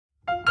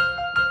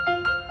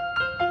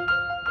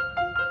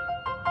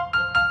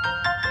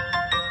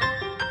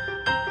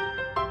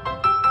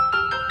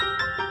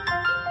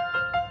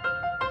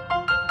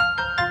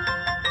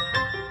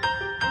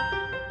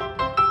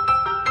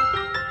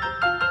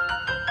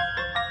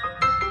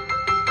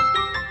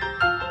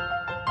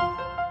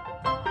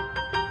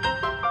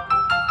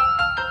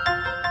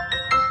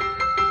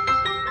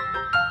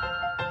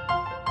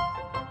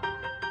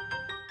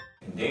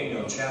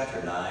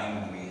chapter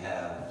 9, we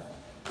have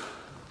a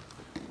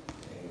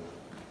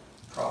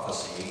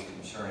prophecy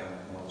concerning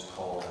what is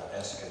called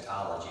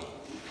eschatology.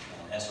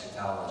 And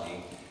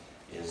eschatology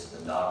is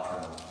the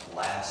doctrine of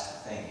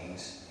last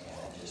things, and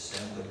it just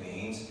simply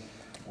means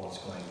what's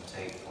going to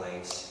take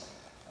place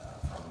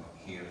from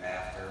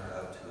hereafter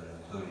up to and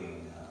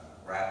including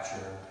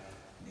rapture,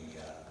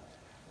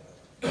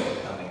 the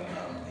coming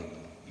of the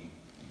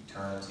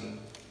eternity.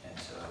 And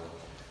so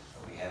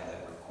we have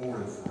that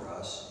recorded for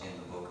us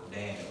in the book of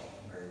Daniel,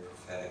 a very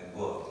prophetic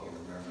book. You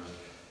remember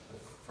the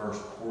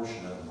first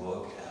portion of the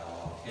book had a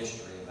lot of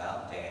history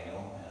about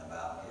Daniel and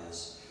about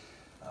his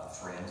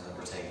friends that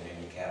were taken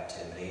into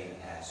captivity, and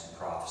it had some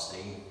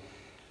prophecy.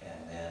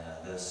 And then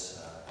at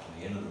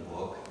the end of the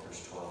book,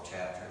 there's 12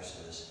 chapters,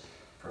 is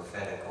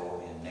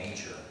prophetical in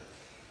nature.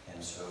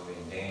 And so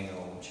in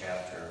Daniel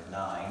chapter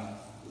 9,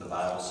 the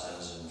Bible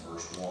says in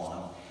verse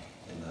 1,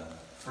 in the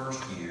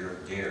first year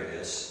of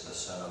Darius, the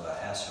son of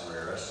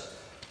Ahasuerus,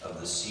 of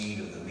the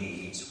seed of the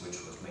Medes, which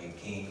was made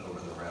king over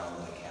the realm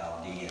of the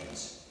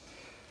Chaldeans.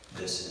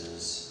 This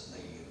is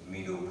the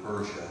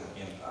Medo-Persia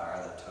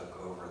Empire that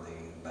took over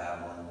the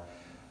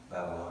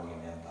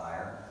Babylonian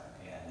Empire.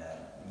 And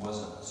it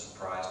wasn't a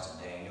surprise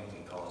to Daniel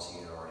because he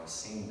had already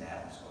seen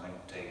that was going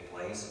to take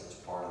place. It was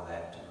part of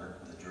that,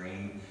 the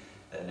dream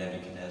that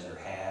Nebuchadnezzar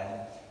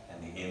had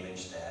and the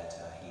image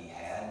that he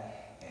had.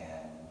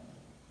 And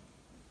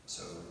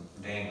so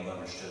Daniel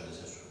understood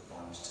that this was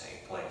going to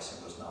take place.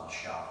 It was not a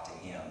shock to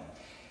him.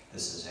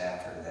 This is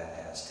after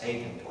that has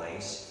taken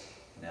place.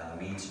 Now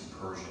the Medes and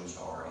Persians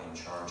are in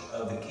charge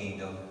of the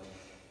kingdom,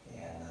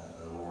 and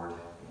the Lord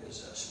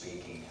is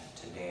speaking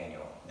to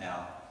Daniel.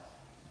 Now,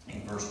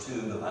 in verse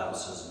 2, the Bible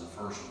says, in the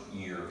first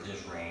year of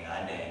his reign,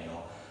 I,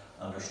 Daniel,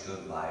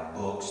 understood by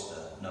books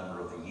the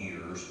number of the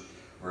years,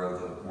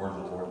 whereof the word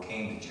of the Lord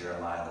came to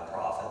Jeremiah the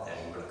prophet, that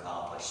he would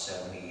accomplish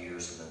 70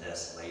 years of the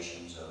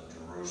desolations of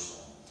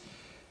Jerusalem.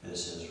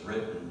 This is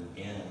written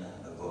in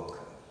the book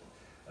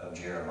of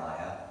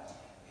Jeremiah,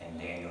 and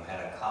Daniel had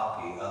a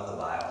copy of the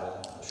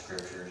Bible, the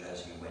Scriptures,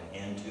 as he went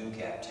into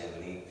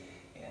captivity,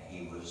 and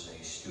he was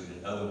a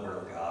student of the Word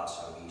of God,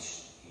 so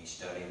he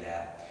studied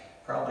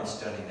that, probably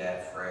studied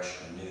that fresh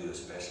and new,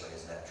 especially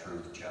as that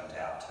truth jumped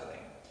out to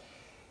him.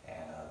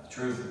 And the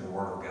truth of the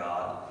Word of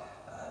God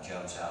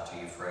jumps out to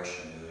you fresh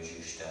and new as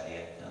you study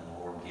it, and the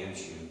Lord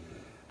gives you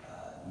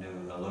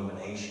new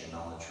illumination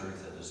on the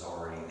truth that is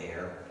already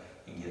there.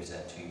 He gives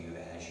that to you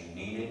as you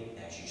need it,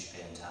 as you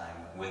spend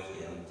time with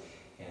Him,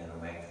 and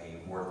it'll make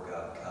the Word of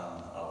God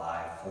come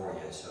alive for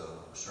you.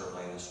 So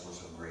certainly this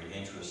was of great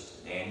interest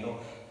to Daniel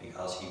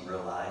because he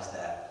realized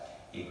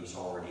that he was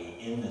already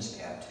in this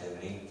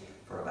captivity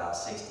for about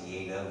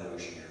 68 of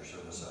those years.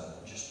 There was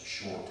just a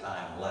short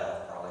time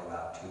left, probably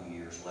about 2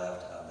 years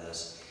left of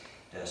this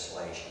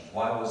desolation.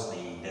 Why was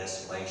the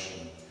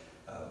desolation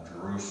of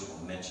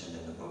Jerusalem mentioned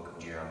in the book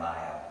of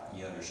Jeremiah?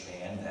 You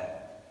understand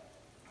that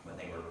when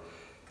they were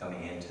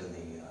coming into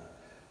the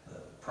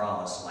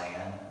promised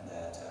land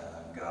that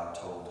God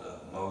told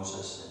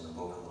Moses in the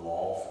book of the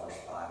law,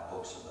 first 5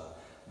 books of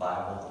the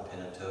Bible, the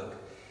Pentateuch,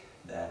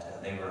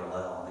 that they were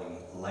allowed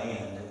the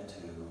land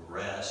to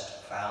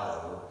rest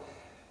fallow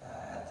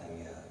at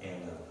the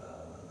end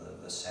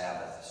of the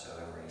Sabbath. So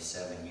every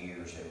 7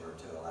 years they were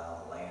to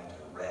allow the land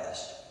to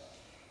rest.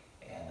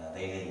 And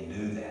they didn't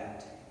do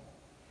that.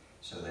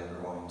 So they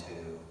were going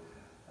to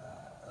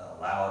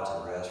allow it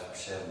to rest for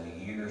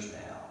 70 years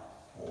now,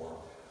 or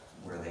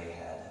where they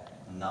had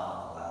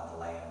not allowed the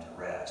land to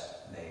rest.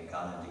 They had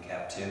gone into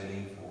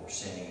captivity for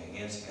sinning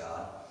against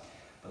God,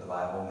 but the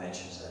Bible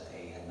mentions that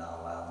they had not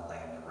allowed the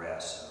land to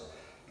rest. So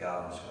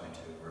God was going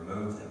to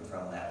remove them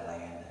from that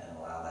land and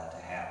allow that to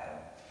happen.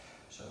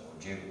 So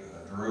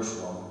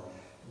Jerusalem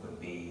would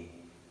be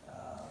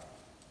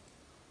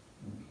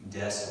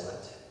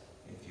desolate,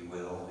 if you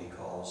will,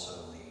 because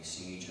of the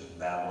siege of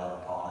Babylon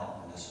upon it,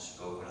 and this is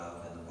spoken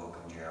of in the book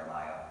of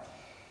Jeremiah.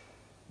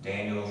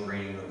 Daniel's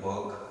reading the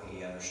book,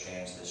 he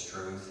understands this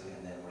truth,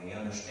 and then when he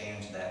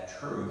understands that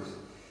truth,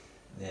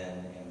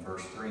 then in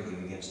verse 3 he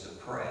begins to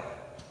pray.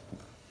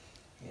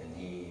 And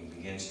he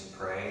begins to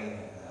pray,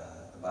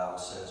 the Bible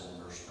says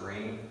in verse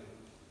 3,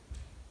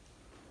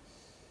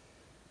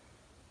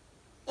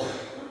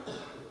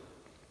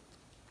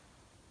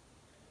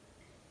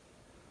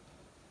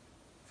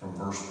 from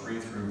verse 3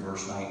 through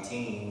verse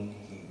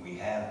 19, we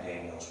have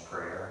Daniel's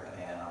prayer,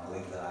 and I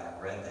believe that I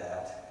have read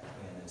that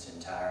in its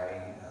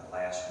entirety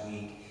last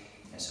week,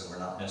 and so we're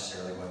not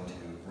necessarily going to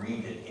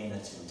read it in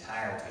its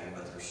entirety,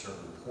 but there's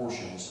certain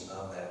portions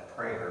of that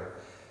prayer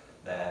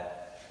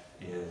that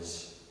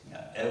is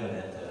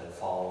evident that it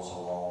follows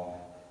along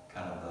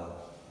kind of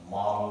the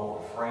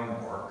model or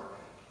framework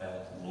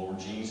that the Lord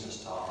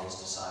Jesus taught His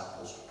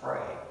disciples to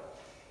pray.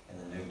 In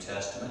the New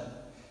Testament,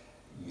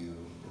 you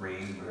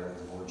read where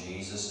the Lord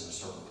Jesus, in a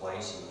certain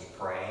place, He was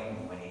praying,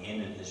 and when He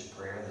ended His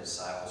prayer, the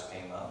disciples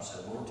came up and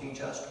said, Lord,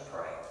 teach us to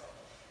pray.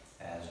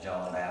 As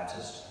John the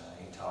Baptist,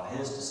 he taught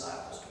his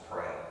disciples to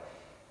pray.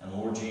 And the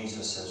Lord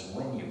Jesus says,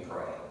 when you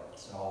pray,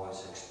 it's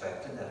always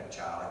expected that a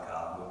child of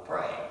God would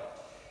pray.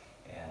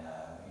 And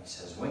he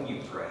says, when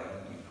you pray,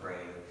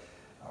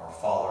 Our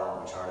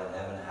Father, which art in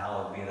heaven,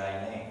 hallowed be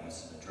thy name.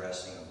 It's an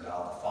addressing of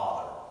God the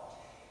Father.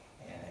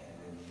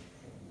 And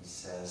he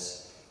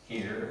says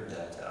here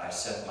that I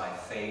set my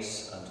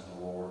face unto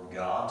the Lord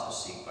God to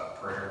seek by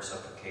prayer and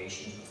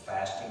supplications with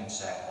fasting and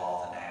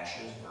sackcloth and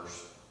ashes.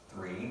 Verse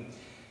 3. He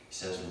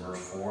says in verse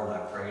 4, and I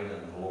prayed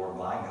unto the Lord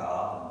my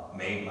God, and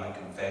made my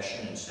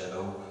confession, and said,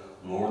 O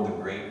Lord, the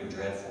great and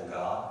dreadful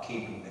God,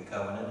 keeping the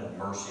covenant and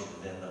mercy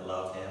to them that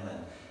love him,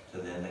 and to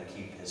them that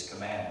keep his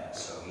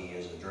commandments. So he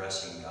is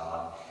addressing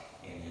God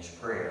in his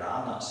prayer.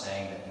 Now, I'm not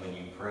saying that when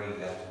you pray you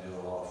have to do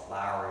a lot of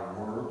flowery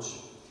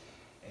words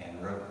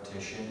and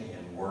repetition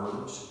in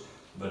words,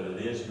 but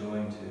it is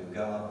going to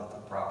God with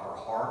the proper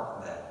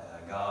heart,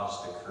 that God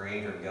is the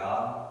Creator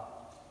God.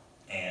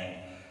 And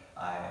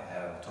I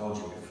have told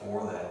you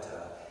before that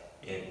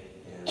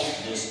it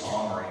is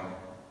dishonoring.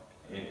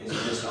 It is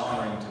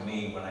dishonoring to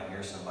me when I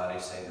hear somebody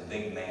say the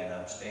big man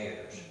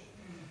upstairs.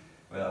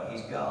 Well,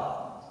 he's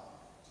God.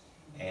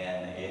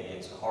 And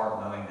it's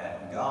hard knowing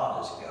that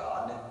God is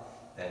God,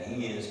 that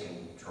he is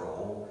in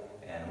control,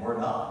 and we're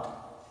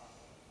not.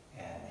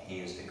 And he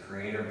is the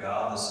Creator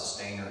God, the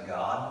Sustainer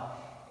God,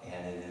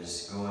 and it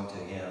is going to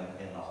him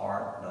in the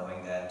heart,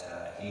 knowing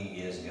that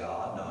he is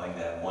God, knowing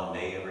that one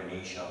day every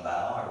knee shall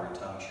bow, every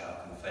tongue shall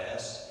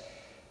confess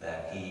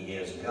that he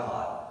is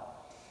God.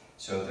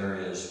 So there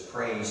is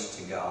praise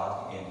to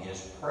God in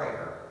his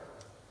prayer.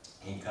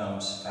 He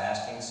comes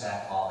fasting,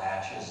 sackcloth,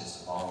 ashes.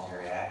 It's a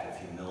voluntary act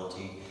of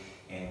humility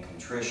and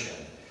contrition.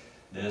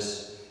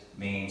 This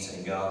means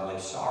a godly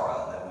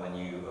sorrow, that when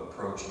you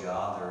approach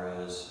God,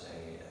 there is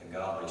a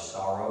godly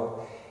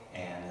sorrow,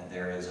 and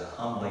there is a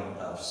humbling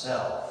of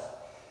self.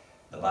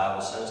 The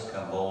Bible says,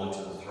 come boldly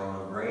to the throne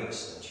of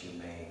grace, that you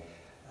may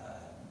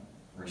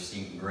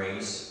receive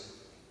grace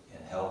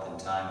and help in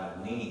time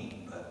of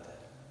need. But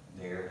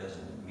there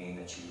doesn't mean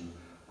that you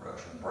rush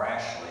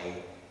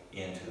brashly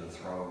into the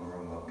throne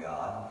room of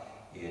God.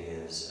 It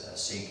is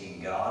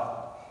seeking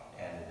God,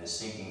 and it is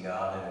seeking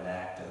God in an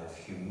act of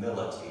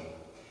humility,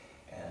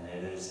 and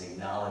it is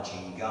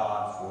acknowledging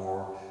God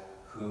for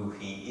who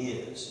he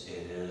is.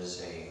 It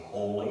is a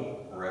holy,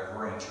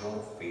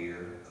 reverential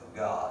fear of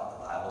God.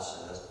 The Bible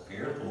says the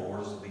fear of the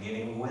Lord is the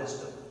beginning of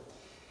wisdom,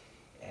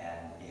 and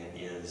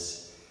it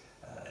is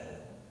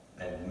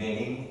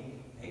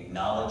admitting,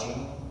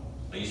 acknowledging,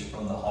 at least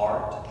from the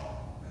heart,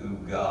 who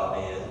God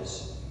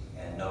is,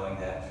 and knowing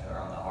that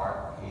from the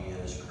heart he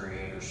is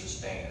Creator,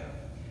 Sustainer.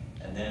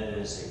 And then it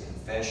is a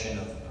confession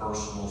of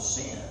personal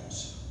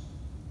sins.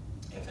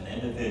 If an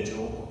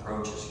individual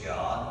approaches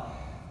God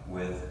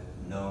with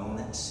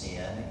known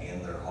sin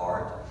in their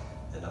heart,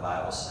 then the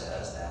Bible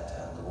says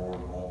that the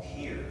Lord won't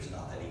hear. It's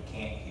not that he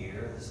can't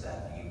hear, it's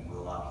that he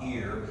will not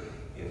hear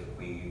if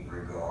we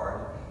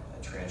regard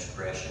a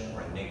transgression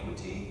or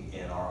iniquity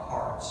in our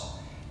hearts.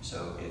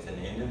 So if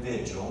an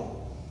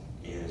individual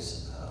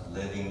is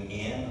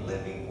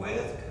living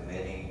with,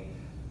 committing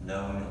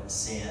known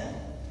sin,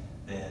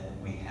 then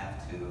we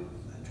have to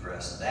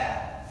address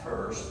that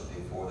first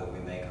before that we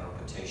make our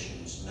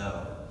petitions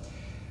known.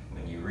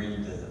 When you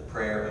read the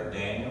prayer of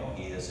Daniel,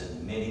 he is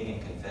admitting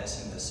and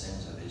confessing the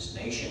sins of his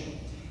nation.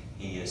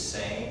 He is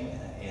saying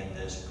in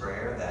this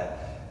prayer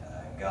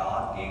that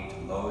God gave to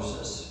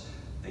Moses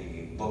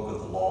the book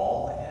of the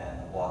law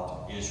and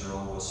what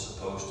Israel was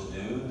supposed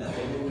to do. Now,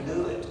 they didn't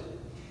do it.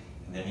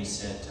 And then he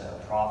sent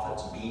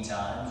prophets B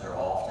times or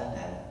often,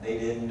 and they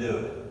didn't do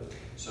it.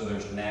 So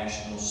there's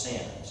national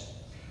sins.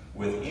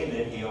 Within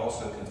it, he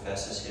also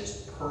confesses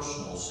his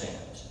personal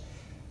sins.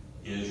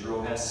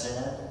 Israel has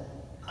sinned.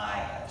 I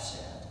have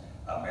sinned.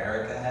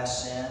 America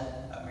has sinned.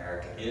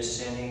 America is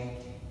sinning.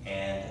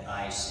 And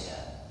I sin.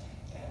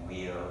 And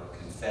we are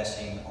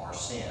confessing our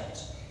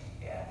sins.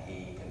 And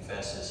he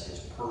confesses his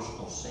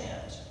personal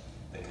sins.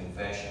 The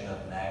confession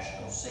of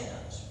national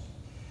sins.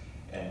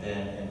 And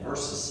then in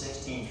verses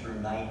 16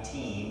 through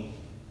 19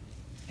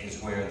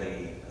 is where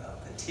the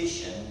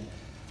petition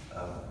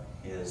of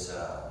his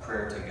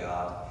prayer to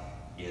God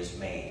is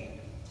made.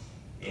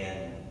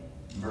 In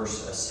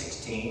verse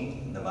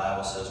 16, the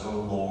Bible says, O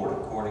Lord,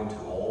 according to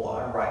all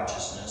thy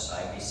righteousness,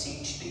 I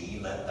beseech thee,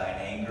 let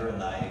thine anger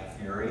and thy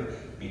fury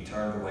be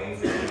turned away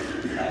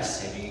from thy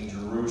city,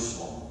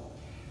 Jerusalem.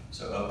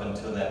 So up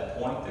until that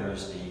point,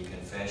 there's the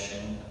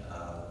confession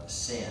of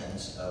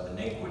sins of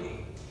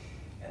iniquity.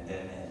 And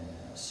then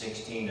in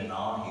 16 and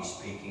on, he's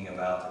speaking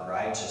about the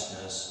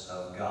righteousness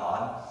of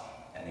God.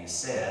 And he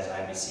says,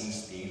 I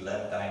beseech thee,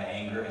 let thine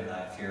anger and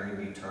thy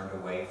fury be turned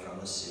away from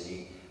the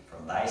city,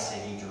 from thy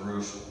city,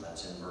 Jerusalem.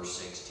 That's in verse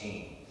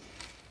 16.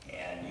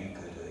 And you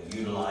could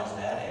utilize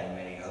that and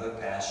many other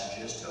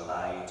passages to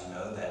allow you to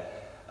know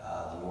that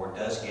the Lord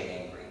does get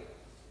angry.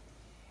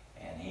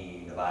 And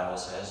he, the Bible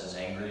says, is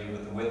angry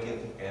with the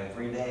wicked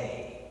every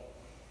day.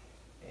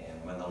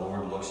 And when the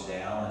Lord looks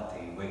down at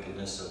the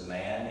wickedness of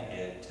man,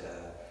 it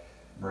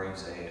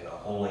brings a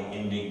holy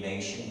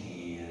indignation.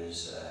 He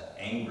is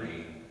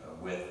angry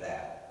with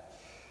that.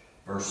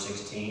 Verse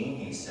 16,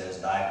 he says,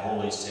 thy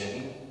holy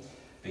city,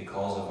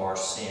 because of our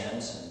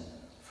sins and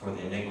for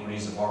the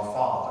iniquities of our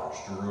fathers.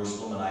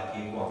 Jerusalem and thy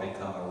people are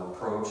become a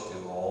reproach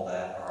to all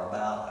that are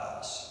about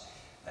us.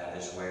 That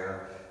is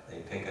where they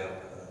pick up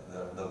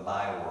the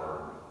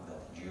byword,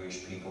 that the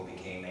Jewish people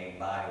became a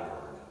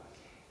byword,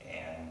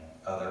 and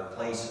other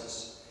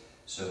places,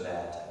 so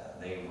that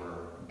they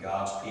were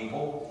God's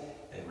people,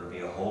 they were to be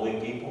a holy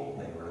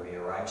people, they were to be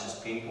a righteous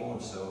people,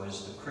 and so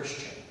is the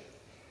Christian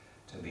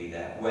to be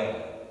that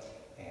way.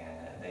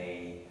 And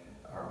they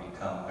are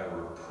become a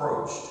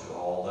reproach to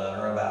all that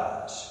are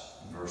about us.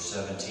 Verse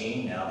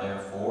 17, now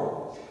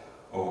therefore,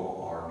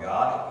 O our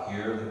God,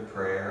 hear the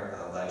prayer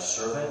of thy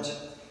servant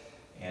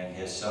and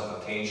his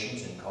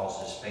supplications, and cause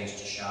his face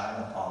to shine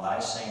upon thy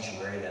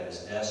sanctuary that is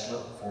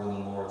desolate for the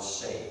Lord's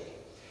sake.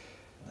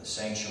 The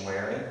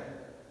sanctuary,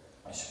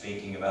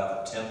 speaking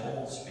about the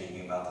temple,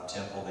 speaking about the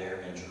temple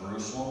there in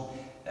Jerusalem,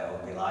 that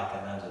would be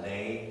likened unto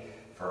today.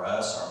 For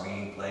us, our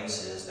meeting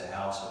place is the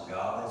house of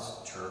God, it's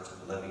the church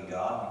of the living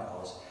God,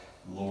 because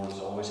the Lord has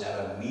always had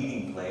a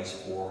meeting place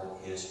for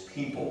his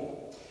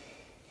people.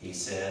 He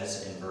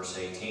says in verse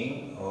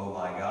 18, O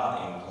my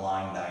God,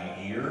 incline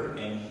thine ear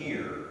and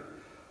hear.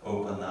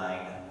 Open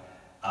thine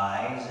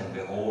eyes and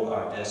behold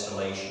our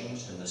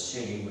desolations in the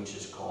city which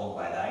is called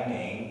by thy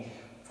name.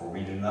 For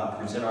we do not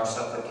present our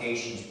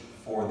supplications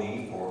before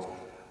thee for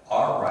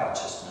our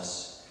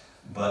righteousness,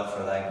 but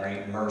for thy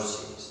great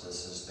mercies.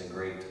 This is the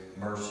great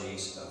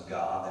mercies of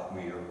God that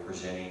we are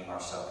presenting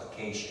our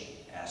supplication,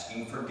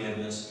 asking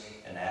forgiveness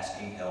and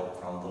asking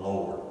help from the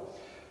Lord.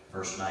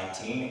 Verse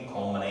 19, it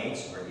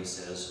culminates where he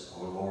says,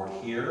 O Lord,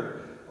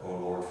 hear, O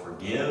Lord,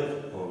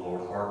 forgive, O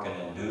Lord, hearken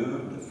and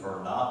do,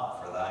 defer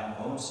not for thine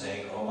own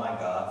sake, O my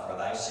God, for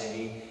thy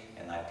city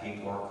and thy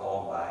people are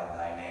called by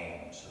thy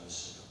name. So this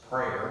is the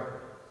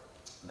prayer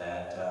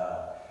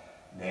that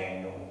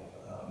Daniel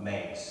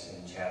makes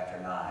in chapter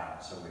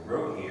 9. So we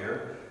wrote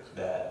here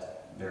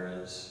that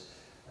there is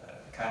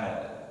kind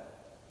of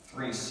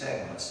 3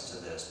 segments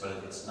to this,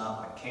 but it's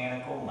not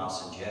mechanical. I'm not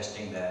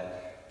suggesting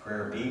that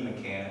prayer be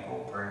mechanical.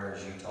 Prayer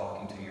is you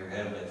talking to your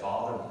Heavenly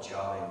Father, but you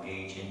ought to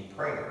engage in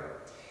prayer.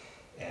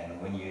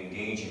 And when you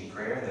engage in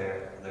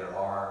prayer, there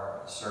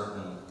are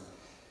certain,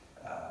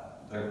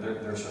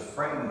 there's a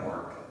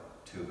framework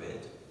to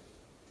it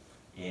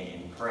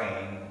in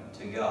praying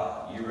to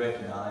God. You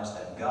recognize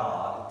that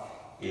God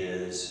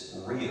is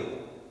real.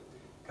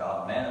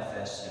 God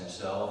manifests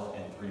himself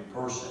in 3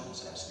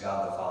 persons, as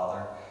God the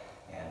Father,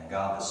 and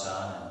God the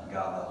Son, and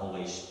God the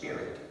Holy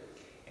Spirit.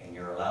 And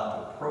you're allowed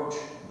to approach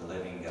the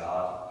living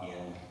God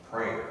in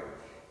prayer.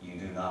 You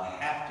do not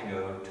have to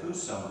go to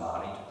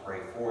somebody to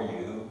pray for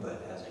you,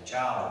 but as a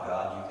child of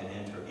God, you can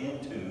enter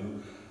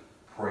into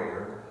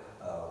prayer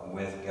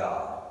with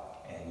God.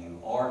 And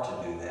you are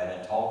to do that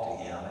and talk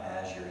to him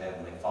as your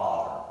Heavenly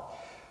Father.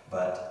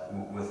 But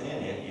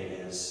within it,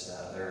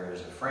 there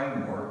is a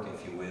framework,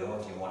 if you will,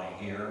 if you want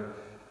to hear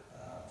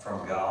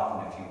from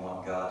God, and if you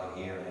want God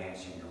to hear and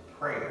answer your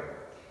prayer.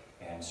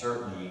 And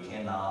certainly you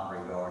cannot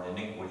regard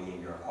iniquity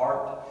in your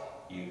heart.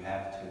 You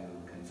have to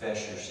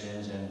confess your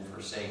sins and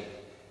forsake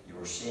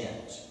your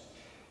sins,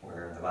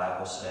 where the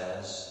Bible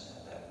says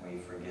that we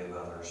forgive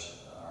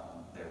others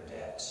their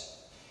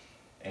debts.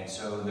 And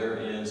so there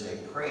is a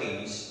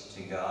praise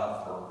to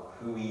God for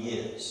who he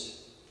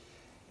is.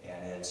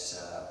 And it's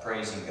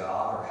praising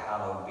God, or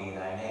hallowed be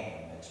thy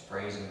name. It's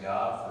praising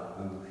God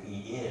for who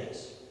he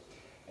is.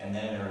 And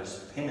then there's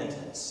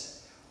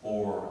penitence,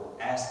 or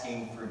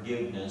asking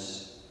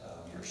forgiveness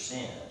of your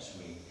sins.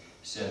 We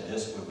said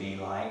this would be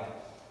like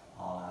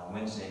on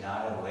Wednesday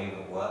night, I believe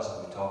it was,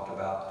 that we talked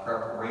about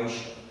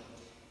preparation.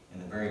 In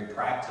the very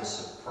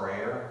practice of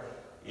prayer,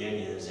 it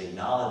is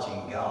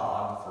acknowledging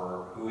God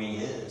for who he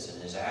is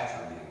and his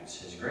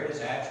attributes. His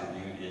greatest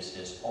attribute is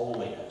his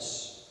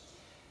holiness.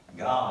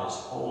 God is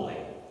holy.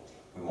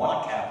 We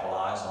want to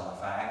capitalize on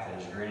the fact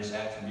that his greatest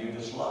attribute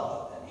is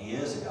love, and he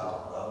is a God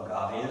of love.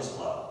 God is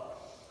love.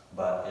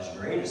 But his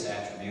greatest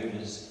attribute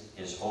is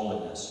his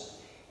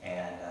holiness,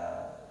 and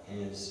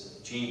his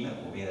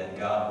achievement will be that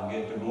God will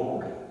get the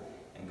glory,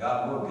 and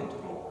God will get the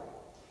glory.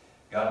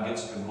 God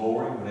gets the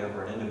glory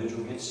whenever an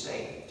individual gets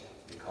saved,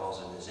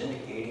 because it is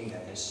indicating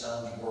that his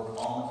Son's work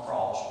on the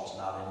cross was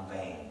not in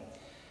vain.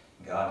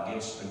 God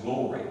gets the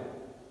glory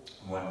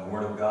when the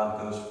Word of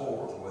God goes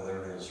forth,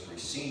 whether it is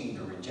received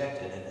or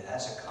rejected. It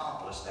has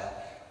accomplished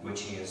that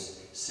which he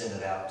has sent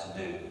it out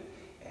to do.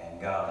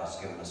 And God has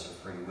given us a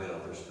free will.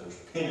 There's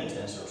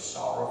penitence or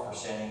sorrow for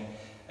sinning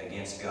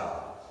against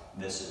God.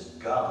 This is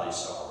godly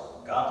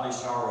sorrow. Godly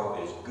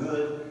sorrow is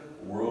good.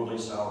 Worldly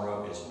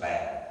sorrow is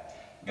bad.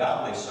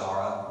 Godly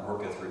sorrow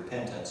worketh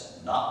repentance,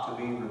 not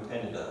to be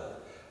repented of.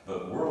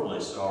 But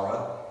worldly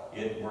sorrow,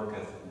 it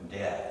worketh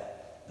death.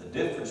 The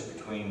difference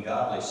between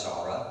godly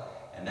sorrow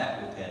and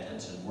that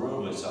repentance and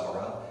worldly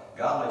sorrow,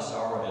 godly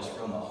sorrow is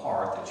from the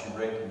heart, that you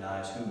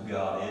recognize who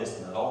God is,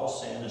 and that all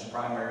sin is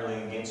primarily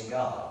against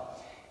God,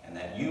 and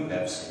that you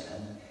have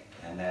sinned,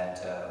 and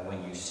that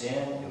when you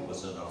sin, it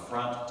was an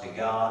affront to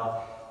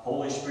God.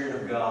 Holy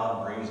Spirit of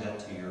God brings that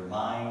to your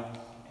mind,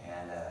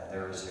 and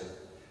there is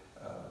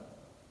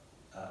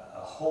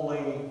a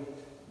holy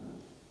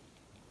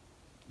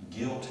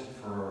guilt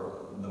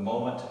for the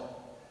moment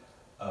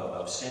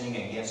of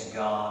sinning against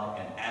God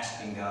and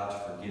asking God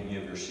to forgive you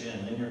of your sin,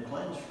 and then you're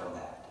cleansed from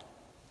that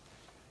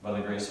by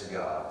the grace of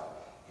God.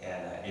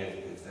 And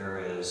if there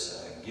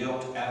is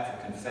guilt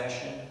after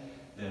confession,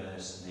 then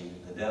it's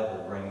the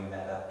devil bringing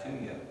that up to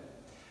you.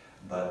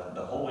 But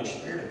the Holy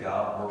Spirit of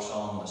God works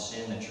on the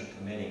sin that you're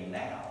committing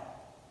now.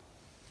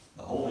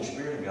 The Holy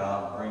Spirit of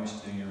God brings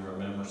to your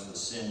remembrance the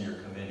sin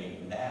you're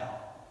committing now.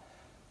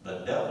 The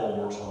devil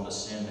works on the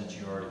sin that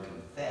you already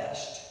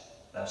confessed.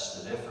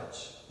 That's the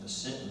difference. The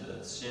sin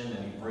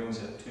that he brings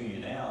up to you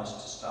now is to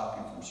stop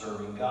you from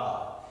serving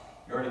God.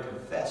 You already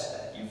confessed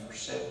that. You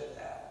forsake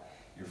that.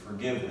 You're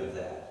forgiven of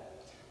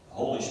that. The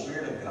Holy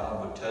Spirit of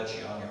God would touch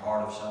you on your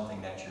heart of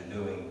something that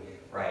you're doing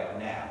right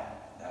now.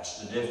 That's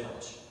the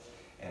difference.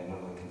 And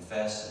when we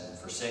confess and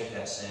forsake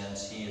that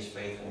sins, he is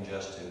faithful and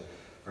just to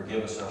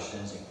forgive us our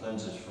sins and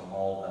cleanse us from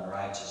all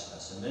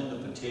unrighteousness. And then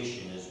the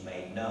petition is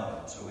made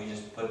known. So we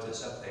just put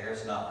this up there.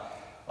 It's not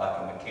like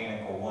a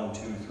mechanical 1,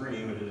 2,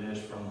 3, but it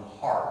is from the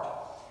heart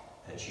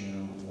that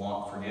you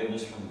want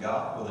forgiveness from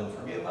God. Well, then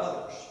forgive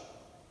others.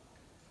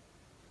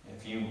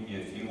 If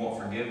you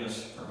want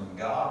forgiveness from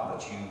God,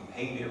 but you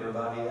hate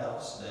everybody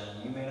else,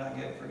 then you may not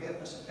get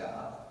forgiveness of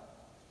God.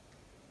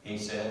 He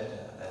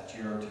said that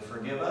you are to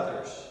forgive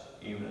others,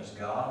 even as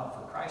God,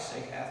 for Christ's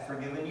sake, hath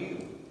forgiven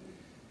you.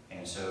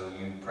 And so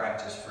you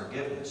practice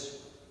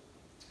forgiveness.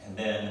 And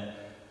then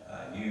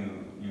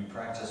you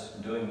practice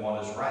doing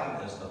what is right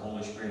as the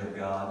Holy Spirit of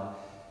God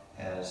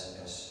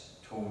has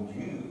told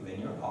you in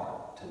your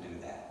heart to do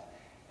that.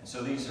 And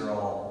so these are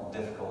all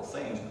difficult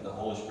things, but the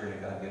Holy Spirit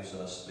of God gives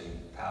us the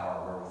power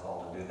and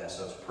wherewithal to do that.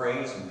 So it's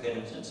praise and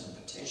penitence and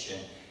petition,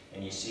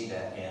 and you see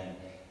that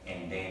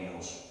in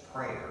Daniel's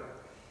prayer.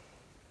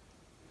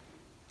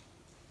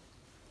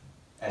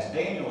 As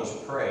Daniel was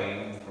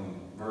praying from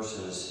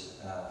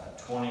verses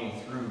 20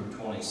 through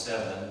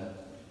 27,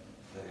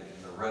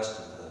 the rest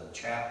of the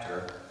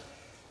chapter,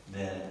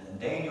 then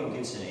Daniel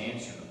gets an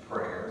answer to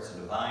prayer. It's a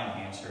divine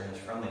answer, and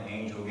it's from the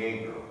angel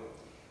Gabriel.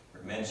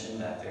 We mentioned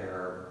that there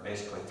are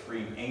basically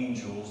 3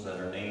 angels that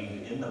are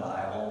named in the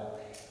Bible,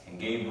 and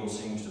Gabriel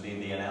seems to be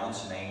the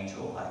announcing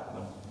angel, like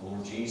when the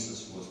Lord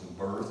Jesus was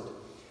birthed,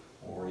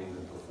 or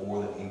even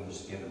before that he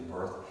was given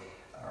birth,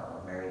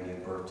 or Mary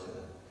gave birth to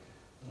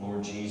the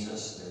Lord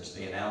Jesus. There's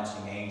the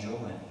announcing angel,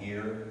 and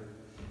here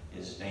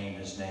his name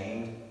is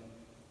named.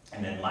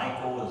 And then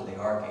Michael is the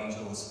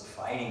archangel, is the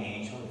fighting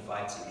angel. He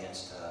fights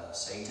against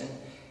Satan.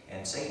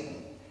 And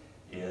Satan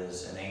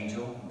is an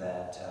angel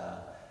that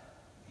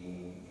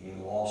he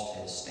lost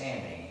his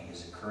standing.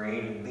 He's a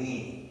created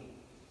being.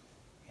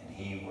 And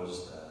he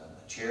was the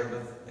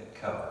cherub that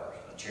covers,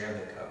 the cherub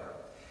that covered.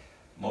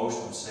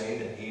 Most would say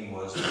that he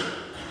was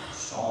the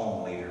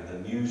song leader, the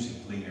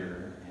music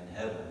leader in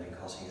heaven,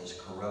 because he has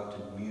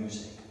corrupted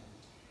music.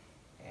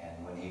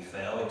 And when he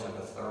fell, he took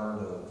a third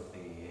of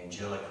the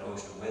angelic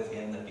host with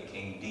him that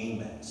became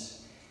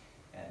demons.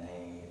 And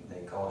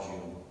they cause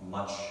you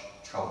much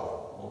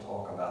trouble. We'll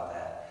talk about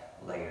that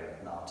later,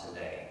 not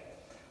today.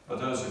 But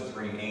those are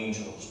 3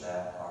 angels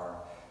that are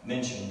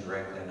mentioned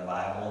directly in the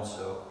Bible. And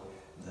so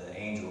the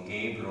angel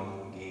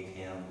Gabriel gave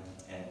him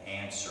an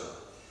answer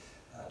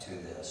to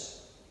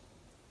this.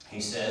 He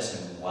says,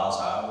 and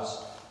whilst I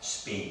was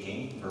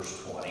speaking,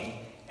 verse 20,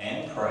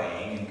 and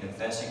praying and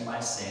confessing my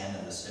sin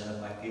and the sin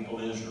of my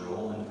people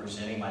Israel, and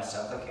presenting my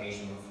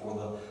supplication before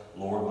the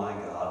Lord my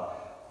God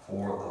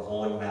for the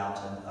holy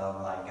mountain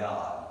of my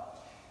God.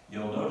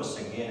 You'll notice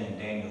again in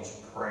Daniel's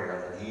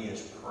prayer that he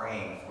is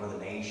praying for the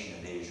nation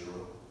of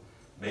Israel,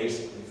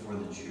 basically for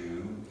the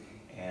Jew,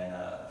 and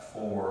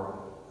for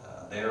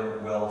their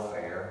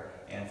welfare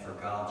and for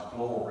God's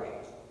glory.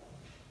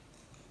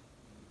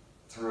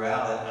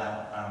 Throughout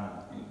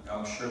it,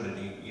 I'm sure that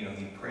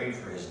he prayed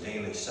for his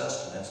daily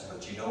sustenance,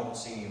 but you don't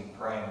see him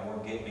praying,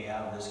 Lord, get me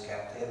out of this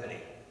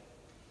captivity.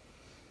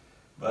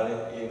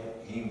 But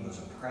he was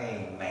a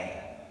praying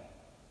man.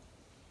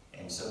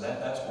 And so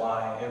that's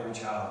why every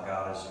child of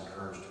God is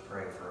encouraged to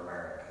pray for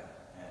America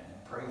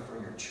and pray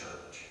for your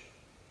church.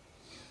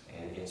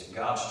 It's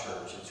God's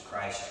church, it's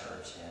Christ's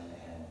church,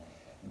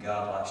 and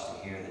God likes to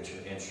hear that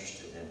you're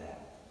interested in that.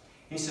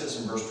 He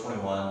says in verse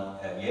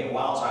 21, Yea,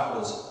 whilst I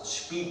was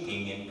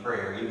speaking in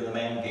prayer, even the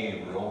man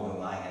Gabriel,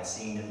 whom I had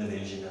seen in the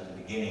vision at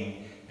the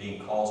beginning,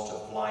 being caused to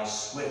fly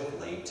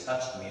swiftly,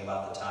 touched me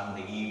about the time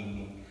of the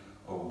evening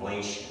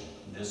oblation.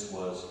 This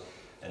was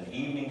an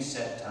evening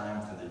set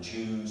time for the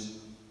Jews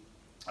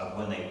of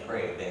when they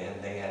prayed.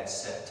 They had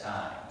set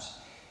times.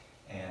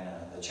 And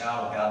the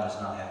child of God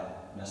does not have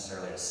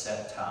necessarily a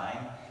set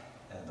time.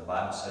 The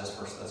Bible says,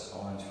 1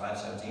 Thessalonians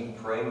 5:17,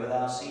 pray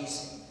without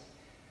ceasing.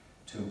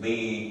 To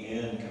be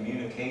in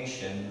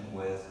communication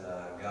with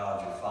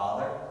God your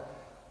Father,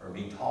 or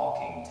be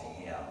talking to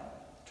him.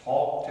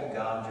 Talk to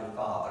God your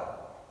Father.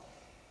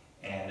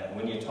 And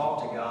when you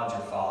talk to God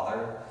your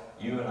Father,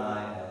 you and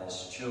I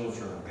as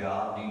children of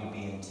God need to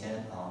be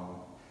intent on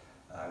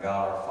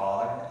God our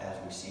Father, as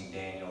we see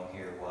Daniel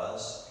here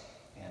was.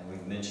 And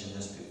we've mentioned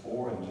this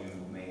before, and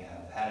you may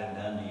have had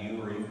it done to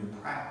you or even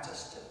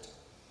practiced it.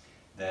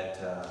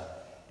 That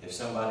if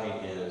somebody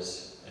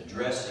is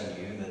addressing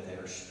you, that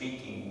they're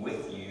speaking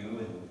with you,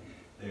 and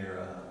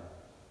they're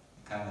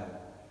kind of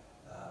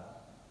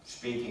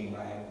speaking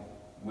right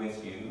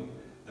with you.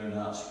 They're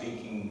not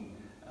speaking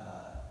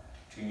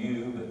to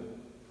you,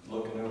 but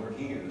looking over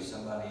here to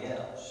somebody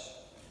else.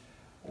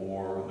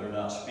 Or they're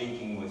not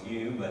speaking with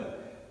you,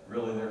 but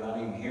really they're not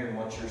even hearing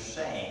what you're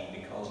saying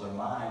because their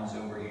mind's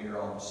over here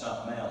on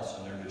something else,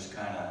 and they're just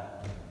kind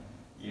of,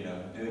 you know,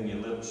 doing you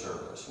lip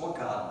service. Well,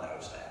 God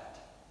knows that.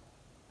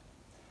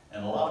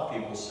 And a lot of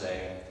people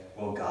say,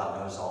 well, God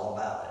knows all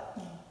about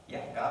it.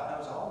 Yeah, God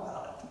knows all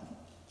about it.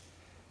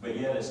 But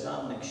yet it's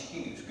not an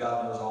excuse.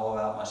 God knows all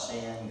about my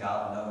sin.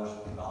 God knows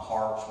my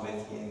heart's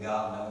with you.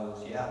 God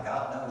knows, yeah,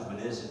 God knows,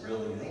 but is it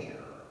really there?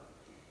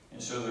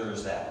 And so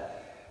there's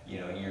that, you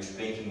know, you're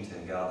speaking to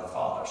God the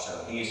Father.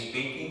 So he is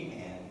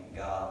speaking, and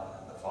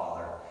God the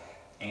Father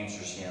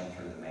answers him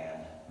through the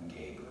man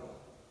Gabriel.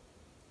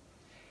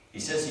 He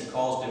says he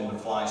caused him to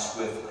fly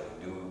swiftly.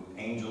 Do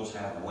angels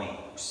have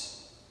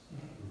wings?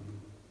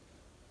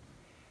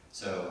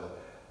 So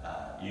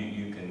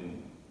you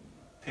can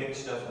pick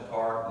stuff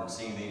apart and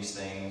see these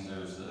things.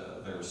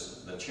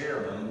 There's the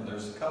cherubim.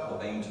 There's a couple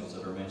of angels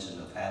that are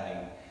mentioned of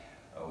having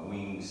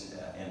wings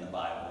in the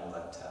Bible,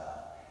 but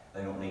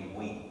they don't need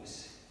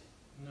wings.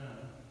 No.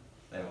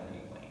 They don't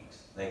need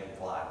wings. They can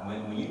fly.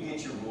 When you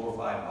get your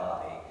glorified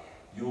body,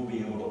 you'll be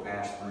able to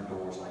pass through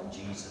doors like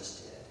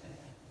Jesus did.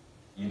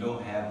 You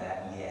don't have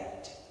that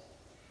yet,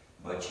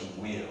 but you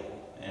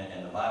will.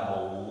 And the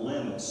Bible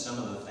limits some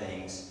of the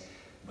things,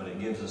 but it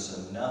gives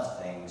us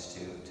enough things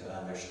to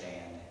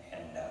understand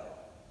and know.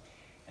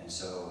 And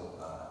so,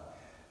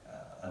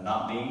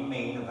 not being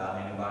mean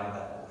about anybody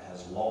that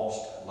has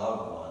lost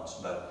loved ones,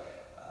 but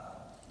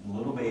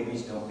little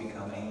babies don't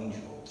become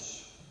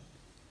angels.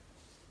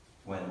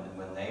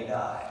 When they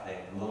die,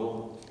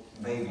 little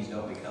babies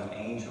don't become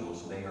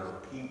angels, they are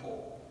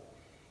people.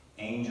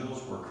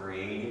 Angels were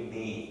created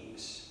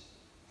beings.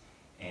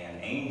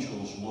 And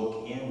angels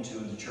look into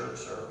the church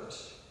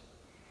service.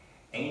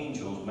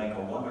 Angels make a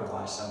wonder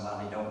why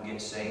somebody don't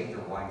get saved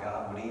or why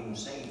God would even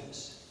save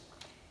us.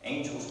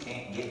 Angels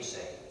can't get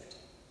saved.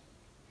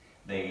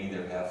 They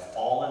either have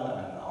fallen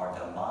and are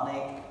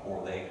demonic,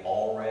 or they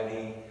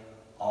already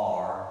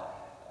are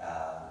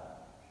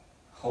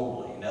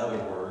holy. In other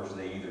words,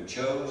 they either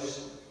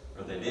chose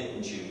or they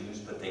didn't choose,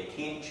 but they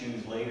can't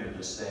choose later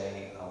to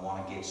say, I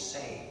want to get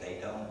saved. They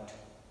don't.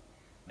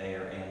 They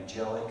are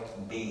angelic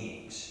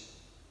beings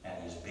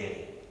at his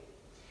bidding.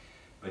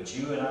 But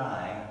you and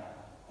I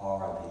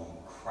are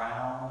the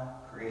crown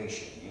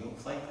creation. You don't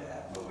think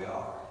that, but we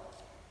are.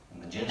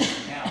 And the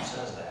Genesis account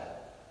says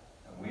that.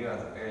 We are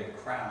the very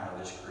crown of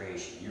his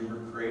creation. You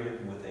were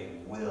created with a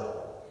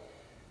will.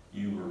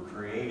 You were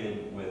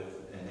created with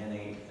an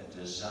innate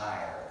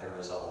desire. There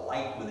is a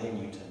light within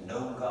you to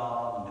know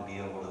God and to be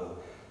able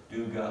to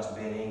do God's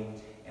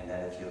bidding, and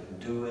that if you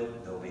do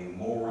it, there'll be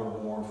more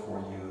reward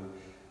for you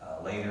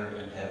later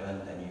in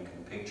heaven than you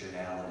can picture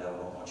now. The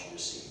devil don't want you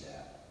to see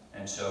that.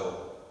 And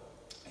so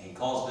he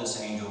calls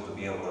this angel to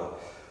be able to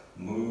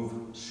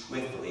move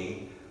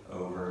swiftly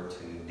over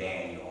to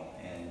Daniel.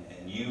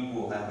 And you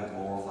will have a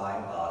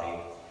glorified body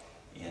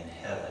in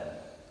heaven.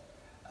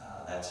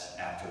 That's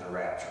after the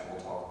rapture.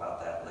 We'll talk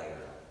about that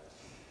later.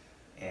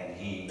 And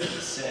he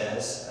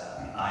says,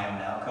 I am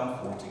now come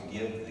forth to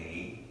give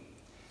thee,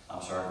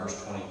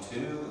 verse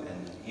 22,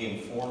 and he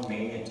informed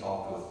me and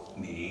talked with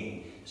me.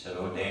 He said,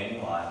 O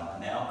Daniel, I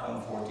am now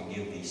come forth to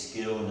give thee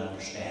skill and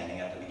understanding.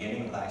 At the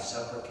beginning of thy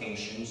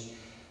supplications,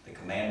 the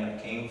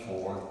commandment came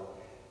forth,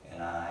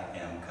 and I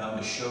am come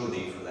to show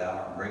thee, for thou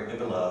art greatly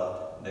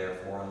beloved.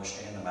 Therefore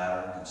understand the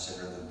matter and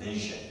consider the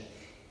vision.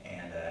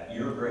 And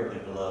you're greatly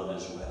beloved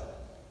as well.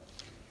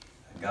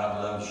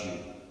 God loves you.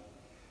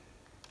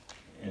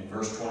 In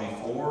verse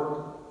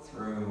 24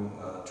 through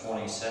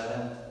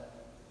 27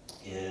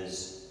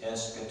 is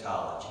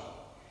eschatology.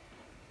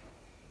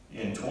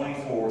 In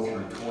 24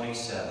 through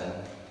 27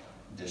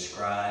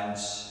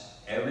 describes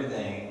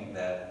everything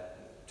that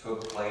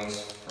took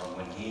place from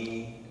when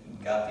he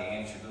got the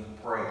answer to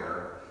the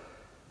prayer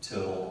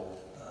till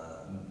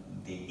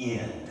the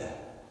end.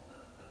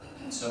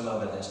 Some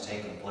of it has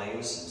taken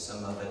place and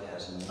some of it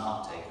has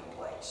not taken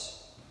place.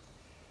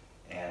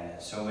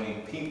 And so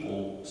many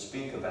people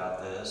speak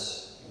about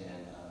this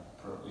in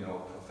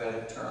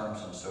prophetic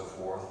terms and so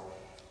forth.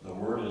 The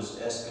word is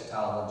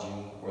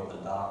eschatology, or the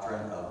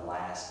doctrine of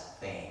last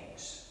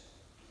things.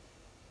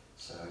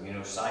 So,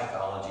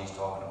 psychology is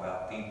talking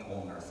about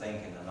people and their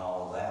thinking and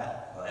all of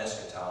that. Well,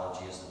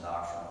 eschatology is the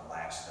doctrine of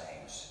last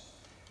things.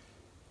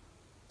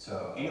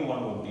 So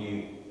anyone would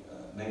be,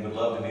 they would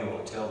love to be able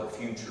to tell the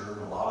future.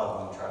 A lot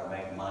of them try to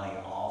make money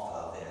off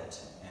of it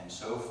and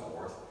so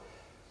forth.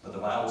 But the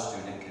Bible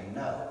student can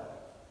know.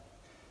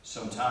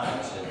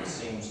 Sometimes it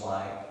seems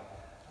like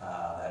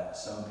that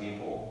some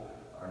people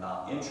are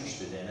not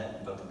interested in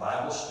it, but the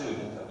Bible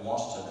student that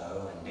wants to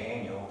know, and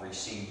Daniel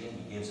received it and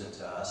he gives it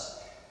to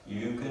us,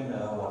 you can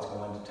know what's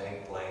going to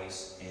take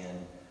place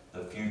in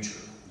the future.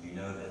 You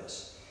know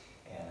this.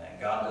 And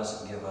God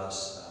doesn't give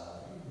us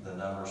the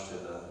numbers to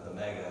the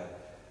mega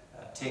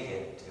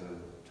ticket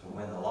to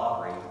win the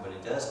lottery, but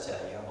it does tell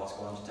you what's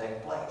going to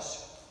take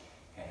place.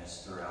 And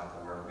it's throughout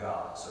the Word of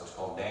God. So it's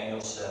called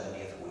Daniel's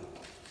 70th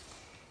week.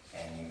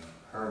 And you've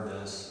heard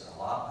this a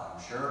lot,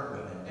 I'm sure,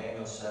 but in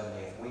Daniel's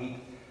 70th week,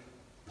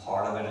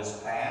 part of it is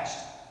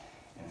past.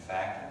 In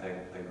fact,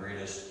 the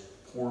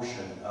greatest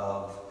portion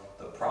of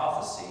the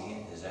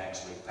prophecy is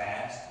actually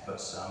past, but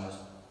some is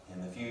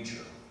in the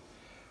future.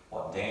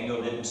 What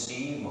Daniel didn't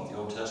see, and what the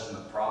Old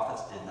Testament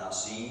prophets did not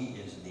see,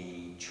 is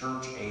the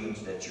church age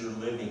that you're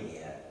living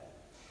in.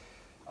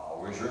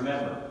 Always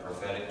remember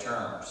prophetic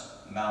terms,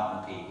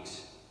 mountain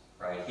peaks.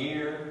 Right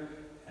here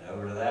and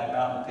over to that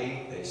mountain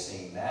peak, they've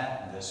seen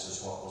that, and this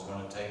is what was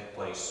going to take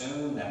place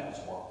soon. That was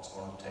what was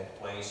going to take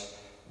place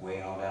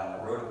way on down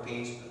the road of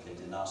peace, but they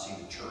did not see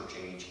the church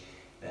age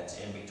that's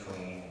in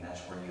between, and that's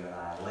where you and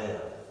I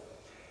live.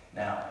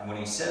 Now, when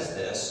he says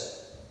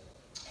this,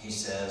 he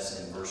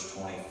says in verse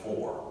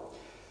 24,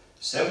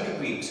 70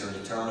 weeks are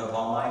determined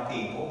upon my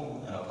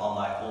people and upon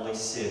thy holy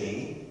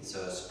city,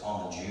 so it's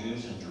upon the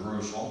Jews in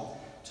Jerusalem,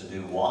 to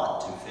do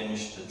what? To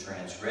finish the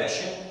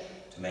transgression,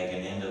 to make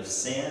an end of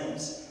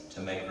sins,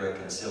 to make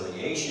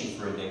reconciliation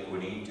for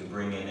iniquity, to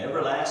bring in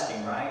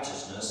everlasting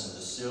righteousness, and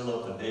to seal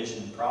up the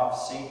vision and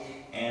prophecy,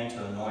 and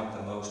to anoint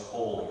the most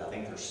holy. I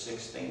think there's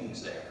 6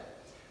 things there.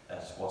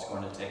 That's what's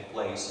going to take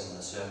place in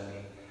the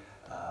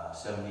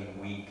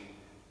 70-week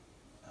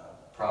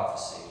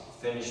prophecy.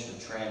 Finish the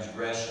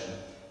transgression,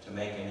 to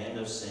make an end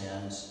of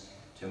sins,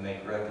 to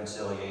make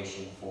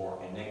reconciliation for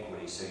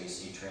iniquity. So you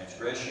see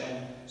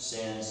transgression,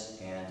 sins,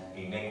 and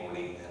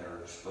iniquity that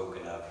are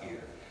spoken of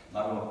here. I'm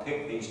not going to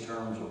pick these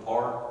terms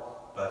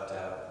apart, but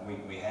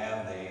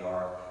they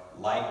are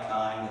like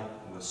kind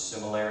with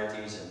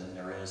similarities, and then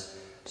there is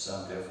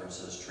some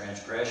differences.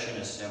 Transgression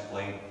is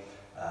simply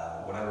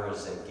whatever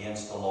is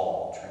against the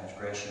law.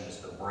 Transgression is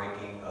the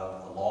breaking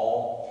of the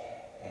law,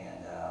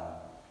 and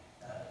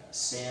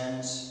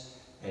sins,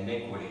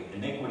 iniquity.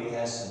 Iniquity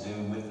has to do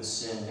with the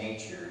sin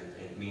nature.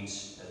 It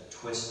means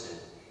twisted,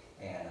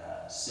 and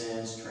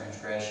sins,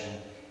 transgression,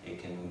 it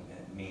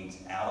means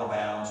out of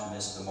bounds,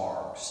 miss the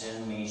mark.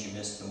 Sin means you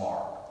miss the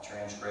mark.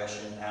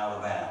 Transgression, out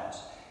of bounds.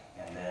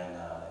 And then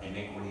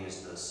iniquity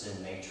is the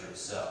sin nature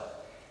itself.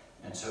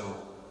 And so,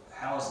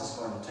 how is this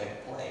going to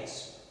take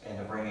place? And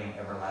to bring in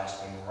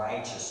everlasting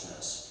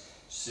righteousness,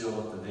 seal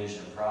up the vision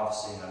of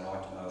prophecy, and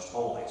anoint the most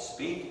holy.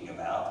 Speaking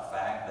about the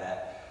fact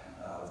that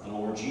of the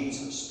Lord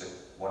Jesus,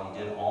 what he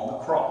did on the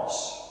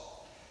cross,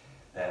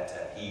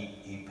 that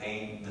he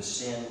paid the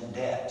sin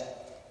debt.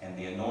 And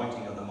the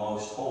anointing of the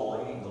most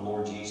holy, the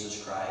Lord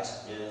Jesus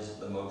Christ, is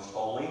the most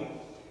holy.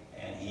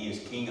 And he is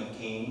King of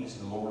kings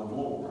and Lord of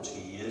lords.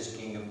 He is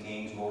King of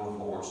kings, Lord of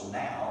lords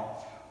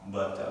now.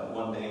 But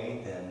one day,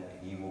 then,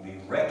 he will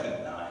be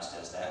recognized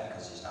as that,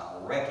 because he's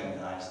not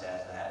recognized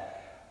as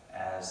that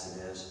as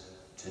it is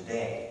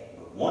today.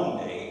 But one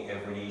day,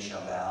 every knee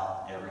shall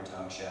bow, every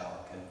tongue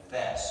shall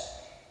confess.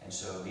 And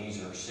so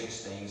these are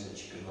 6 things that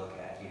you could look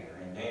at here.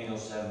 In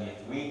Daniel's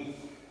 70th week,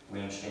 we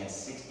understand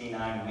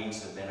 69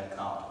 weeks have been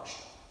accomplished.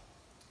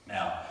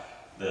 Now,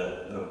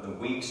 the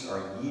weeks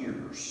are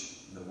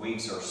years. The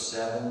weeks are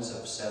 7s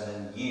of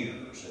 7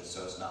 years. And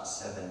so it's not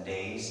 7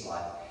 days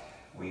like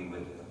we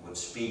would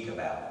speak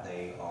about.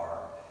 They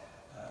are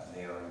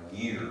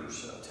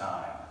years of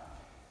time.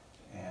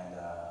 And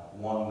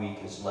 1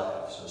 week is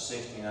left. So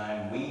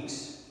 69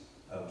 weeks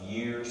of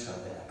years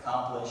have been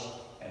accomplished,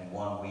 and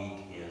 1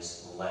 week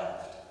is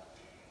left.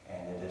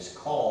 And it is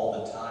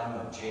called the time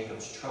of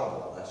Jacob's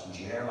trouble. That's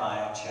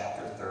Jeremiah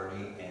chapter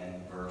 30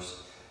 and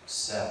verse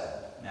 7.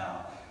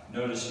 Now,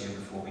 notice here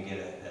before we get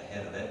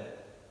ahead of it,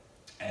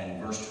 and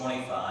verse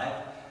 25,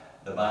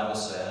 the Bible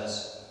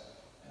says,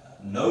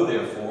 know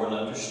therefore and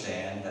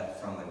understand that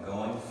from the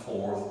going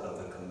forth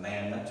of the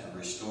commandment to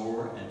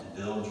restore and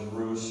to build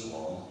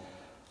Jerusalem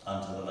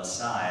unto the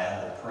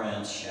Messiah, the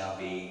Prince, shall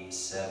be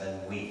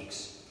 7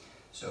 weeks.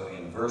 So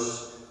in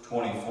verse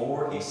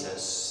 24, he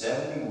says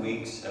 70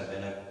 weeks have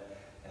been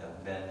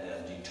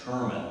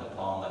determined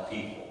upon the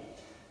people.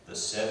 The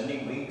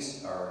 70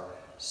 weeks are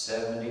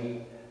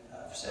 70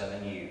 of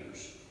 7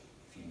 years.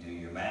 If you do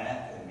your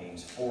math, it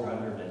means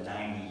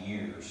 490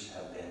 years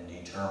have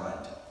been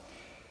determined.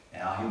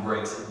 Now he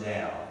breaks it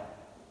down.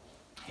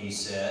 He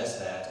says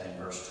that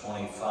in verse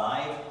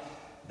 25,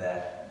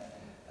 that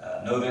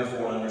know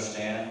therefore and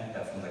understand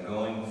that from the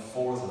going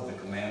forth of the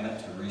commandment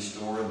to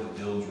restore and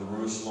to build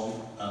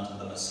Jerusalem unto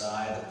the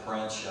Messiah, the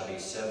Prince, shall be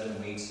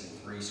 7 weeks and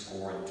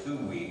 62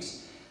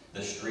 weeks.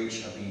 The street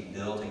shall be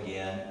built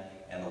again,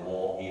 and the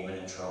wall even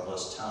in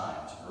troublous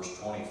times. Verse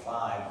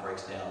 25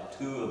 breaks down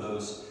 2 of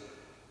those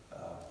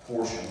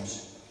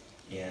portions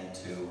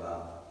into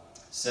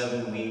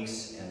 7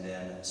 weeks and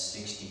then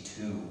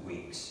 62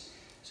 weeks.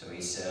 So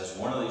he says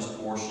one of these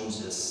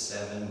portions is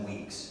 7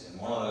 weeks,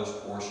 and one of those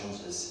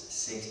portions is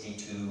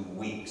 62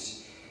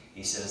 weeks.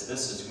 He says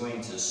this is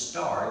going to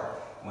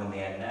start when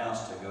they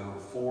announced to go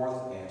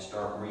forth and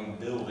start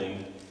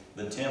rebuilding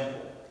the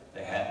temple.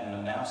 They hadn't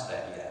announced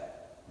that yet.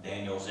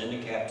 Daniel's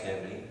into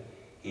captivity.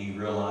 He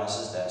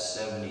realizes that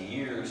 70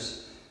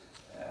 years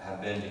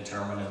have been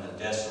determined in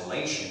the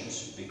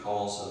desolations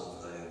because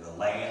of the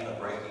land, the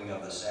breaking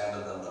of the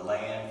Sabbath of the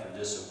land for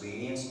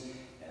disobedience.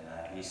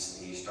 And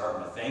he's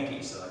starting to think,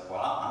 he's like,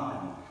 well, I'm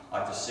in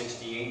like the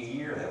 68th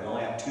year, that we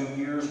only have 2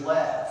 years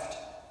left.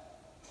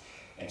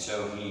 And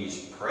so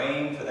he's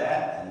praying for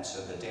that, and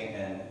so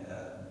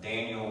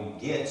Daniel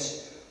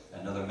gets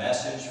another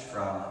message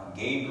from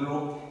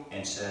Gabriel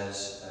and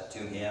says to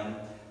him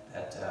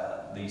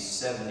that these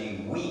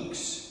 70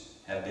 weeks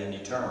have been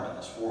determined.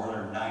 That's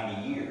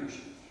 490 years.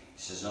 He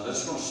says, now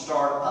this is going to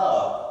start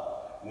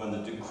up when the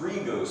decree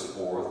goes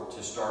forth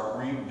to start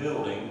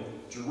rebuilding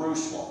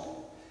Jerusalem.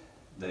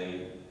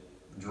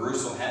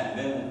 Jerusalem hadn't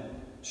been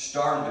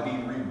started to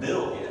be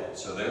rebuilt yet.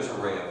 So there's a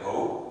ray of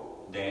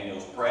hope.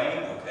 Daniel's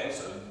praying, okay,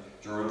 so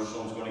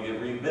Jerusalem's going to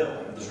get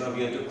rebuilt. There's going to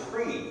be a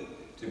decree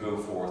to go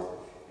forth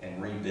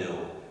and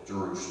rebuild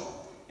Jerusalem.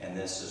 And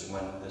this is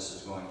when this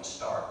is going to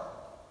start.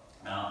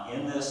 Now,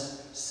 in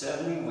this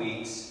 70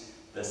 weeks,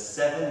 the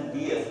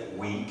 70th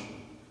week,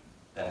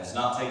 that has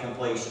not taken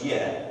place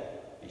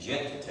yet, is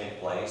yet to take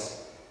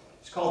place.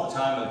 It's called the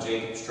time of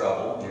Jacob's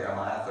trouble,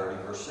 Jeremiah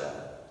 30, verse 7.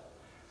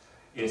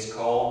 It's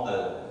called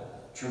the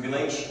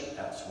tribulation.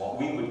 That's what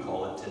we would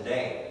call it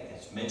today.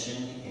 It's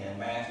mentioned in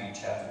Matthew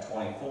chapter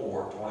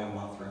 24,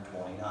 21 through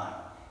 29,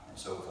 and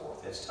so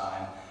forth. It's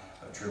time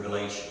of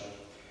tribulation.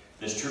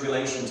 This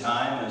tribulation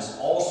time is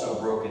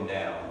also broken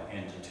down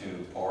into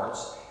 2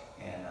 parts.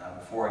 And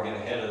before I get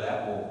ahead of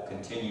that, we'll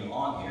continue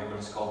on here, but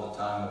it's called the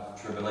time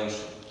of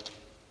tribulation.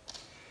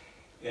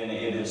 And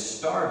it is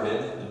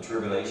started, the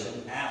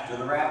tribulation, after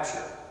the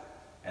rapture.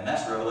 And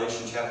that's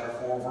Revelation chapter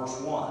 4,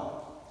 verse 1.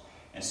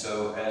 And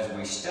so as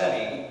we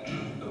study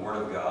the Word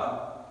of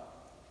God,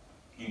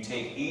 you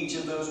take each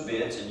of those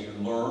bits and you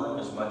learn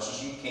as much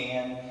as you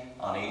can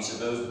on each of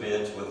those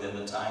bits within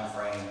the time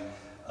frame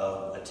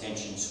of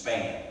attention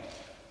span.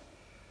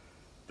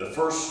 The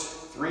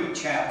first 3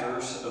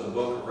 chapters of the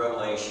book of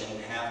Revelation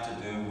have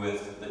to do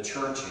with the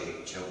church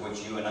age, of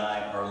which you and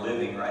I are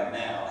living right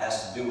now. It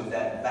has to do with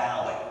that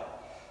valley.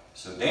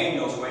 So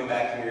Daniel's way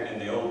back here in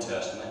the Old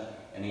Testament,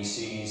 and he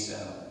sees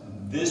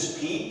this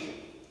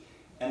peak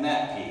and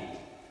that peak.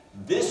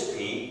 This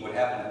peak would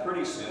happen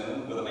pretty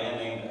soon with a man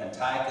named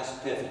Antiochus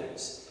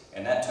Epiphanes,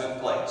 and that took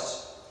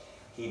place.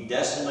 He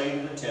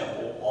desolated the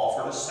temple,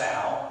 offered a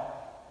sow,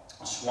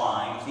 a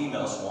swine, a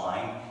female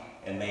swine,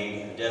 and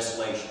made a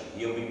desolation.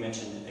 He'll be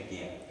mentioned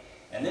again.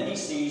 And then he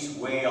sees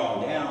way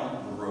on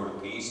down the road a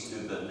piece to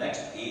the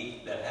next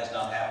peak that has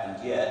not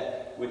happened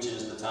yet, which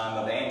is the time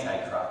of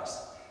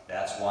Antichrist.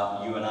 That's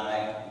what you and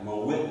I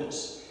will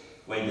witness.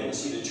 Well, he didn't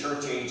see the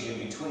church age in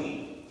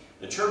between.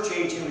 The church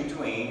age in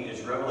between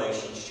is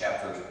Revelation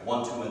chapters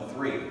 1, 2, and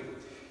 3.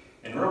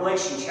 In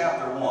Revelation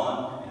chapter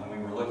 1, and we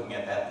were looking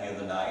at that the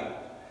other night,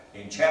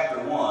 in chapter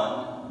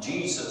 1,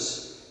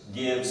 Jesus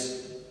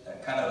gives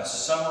kind of a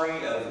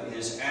summary of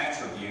his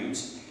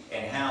attributes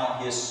and how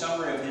his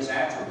summary of his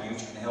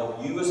attributes can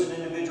help you as an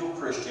individual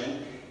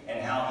Christian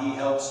and how he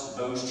helps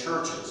those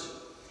churches.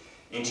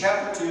 In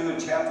chapter 2 and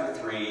chapter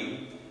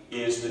 3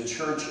 is the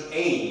church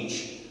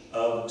age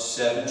of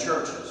 7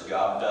 churches.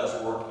 God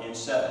does work in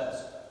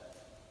 7s.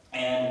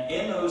 And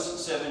in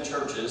those 7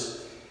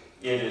 churches,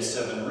 it is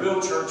 7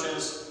 real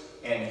churches,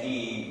 and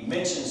he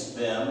mentions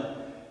them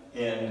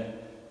in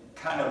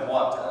kind of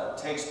what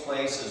takes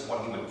place is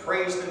what he would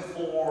praise them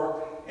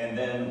for, and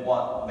then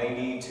what they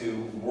need to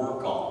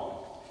work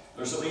on.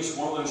 There's at least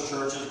one of those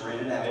churches where he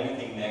didn't have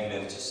anything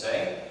negative to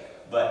say,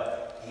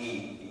 but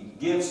he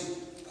gives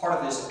part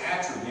of his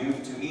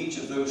attribute to each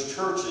of those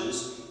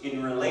churches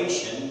in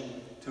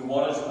relation to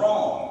what is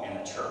wrong in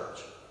a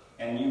church.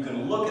 And you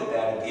can look at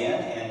that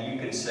again, and you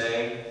can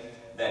say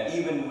that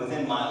even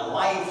within my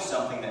life,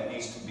 something that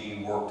needs to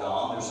be worked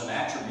on, there's an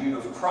attribute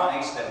of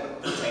Christ that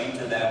would pertain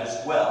to that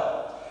as well.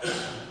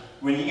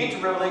 When you get to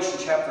Revelation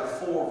chapter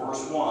 4,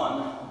 verse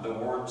 1, the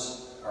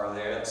words are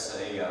there that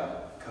say,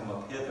 come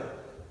up hither.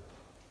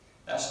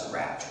 That's the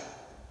rapture.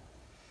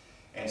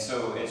 And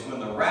so it's when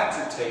the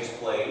rapture takes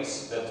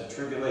place that the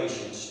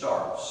tribulation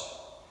starts.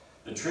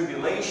 The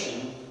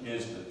tribulation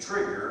is the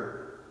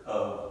trigger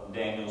of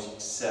Daniel's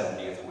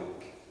 70th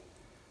week.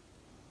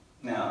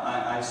 Now,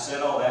 I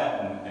said all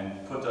that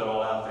and put that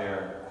all out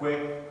there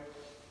quick.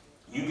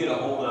 You get a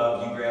hold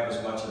of, you grab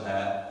as much of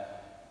that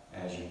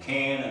as you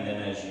can, and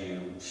then as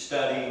you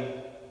study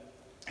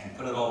and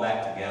put it all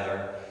back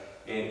together,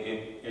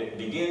 it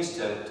begins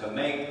to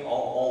make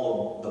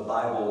all of the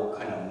Bible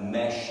kind of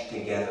mesh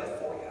together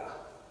for you.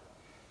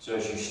 So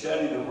as you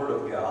study the Word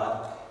of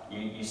God,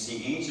 you see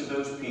each of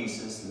those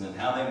pieces, and then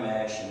how they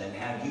mesh, and then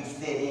how you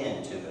fit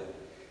into it.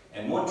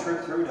 And one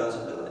trip through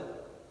doesn't do it.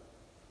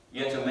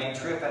 You have to make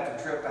trip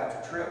after trip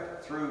after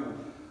trip through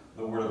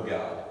the Word of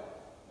God.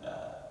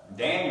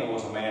 Daniel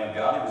was a man of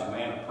God. He was a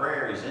man of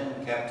prayer. He's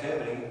in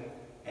captivity,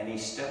 and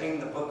he's studying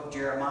the book of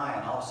Jeremiah,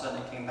 and all of a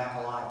sudden it came back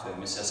alive to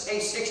him. It says, hey,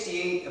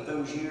 68 of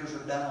those years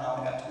are done. I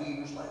only got 2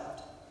 years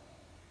left.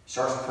 He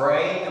starts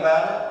praying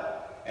about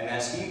it, and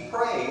as he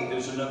prayed,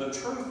 there's another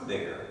truth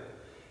there.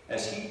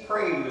 As he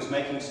prayed, he was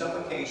making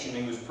supplication.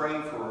 He was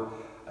praying for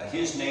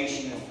his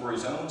nation and for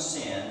his own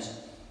sins.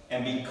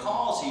 And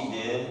because he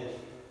did,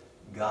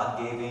 God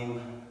gave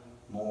him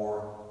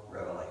more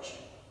revelation.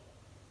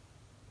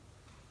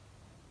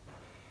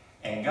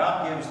 And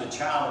God gives the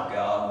child of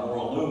God more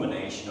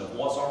illumination of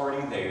what's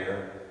already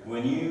there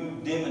when you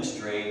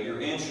demonstrate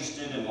you're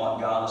interested in what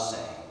God is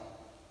saying.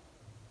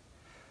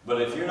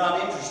 But if you're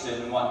not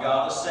interested in what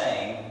God is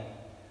saying,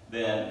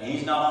 then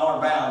he's not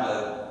honor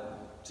bound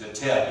to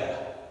tell you.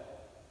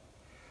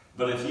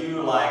 But if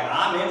you like,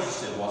 I'm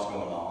interested in what's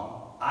going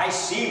on, I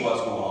see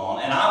what's going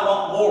on, and I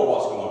want more of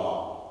what's going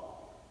on,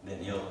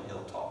 then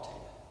he'll talk to you.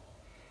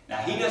 Now,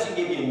 he doesn't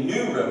give you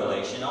new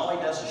revelation. All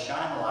he does is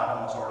shine the light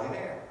on what's already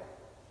there.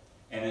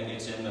 And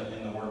it's in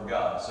the Word of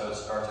God. So it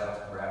starts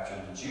after the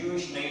rapture. The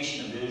Jewish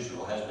nation of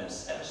Israel has been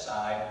set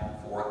aside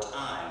for a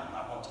time. I'm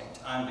not going to take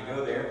time to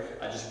go there.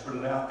 I just put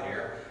it out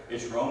there.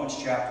 It's Romans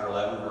chapter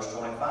 11, verse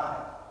 25.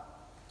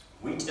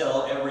 We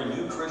tell every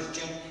new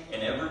Christian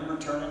and every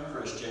returning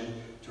Christian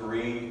to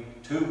read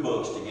 2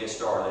 books to get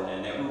started,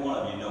 and every one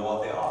of you know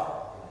what they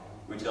are.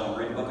 We tell them to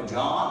read the book of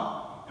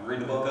John and read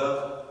the book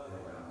of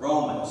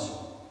Romans.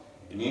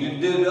 And you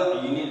need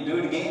to do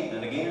it again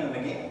and again and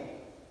again.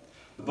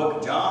 The book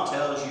of John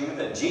tells you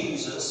that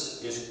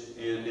Jesus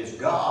is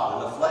God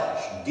in the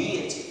flesh,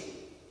 deity.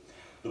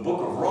 The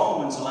book of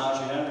Romans allows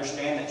you to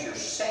understand that you're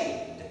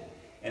saved,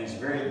 and it's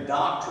very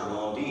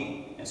doctrinal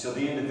indeed. And so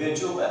the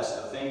individual, that's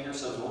the thinker,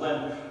 says, well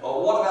then,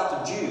 what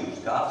about the Jews?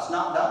 God's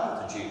not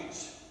done with the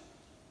Jews.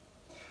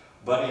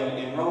 But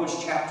in Romans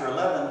chapter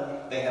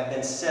 11, they have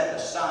been set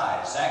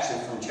aside. It's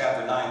actually from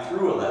chapter 9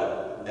 through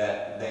 11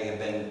 that they have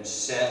been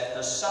set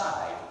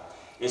aside.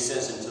 It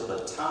says, until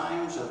the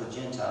times of the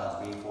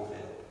Gentiles be fulfilled.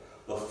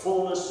 The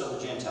fullness of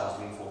the Gentiles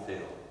be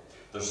fulfilled.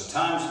 There's the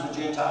times of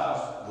the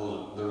Gentiles,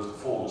 there's the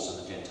fullness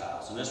of the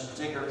Gentiles. In this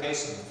particular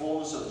case, the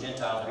fullness of the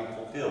Gentiles be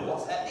fulfilled.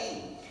 What's that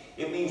mean?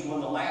 It means when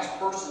the last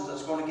person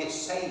that's going to get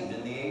saved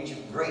in the age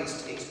of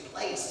grace takes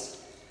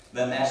place,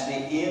 then that's the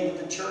end of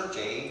the church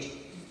age.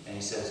 And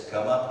he says,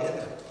 come up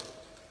hither.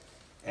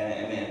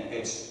 And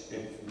it's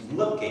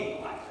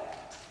looking like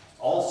that.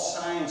 All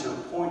signs are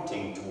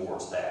pointing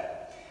towards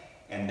that.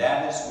 And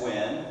that is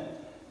when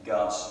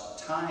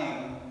God's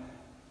time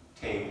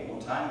table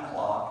and time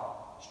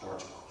clock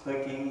starts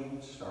clicking,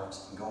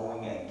 starts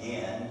going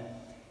again.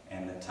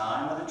 And the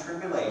time of the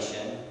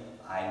tribulation,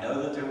 I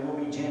know that there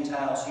will be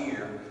Gentiles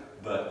here,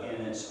 but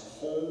in its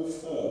whole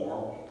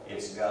form,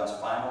 it's God's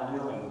final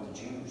dealing with the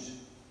Jews.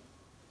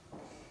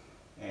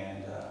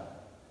 And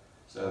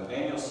so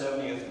Daniel's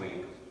 70th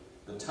week.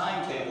 The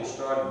timetable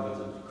started with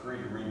the decree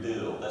to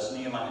rebuild. That's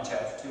Nehemiah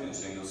chapter 2.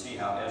 So you'll see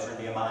how Ezra,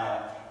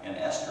 Nehemiah, and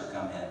Esther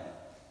come in.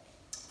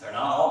 They're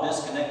not all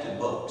disconnected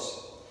books.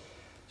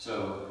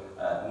 So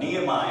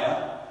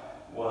Nehemiah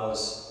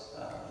was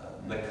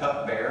the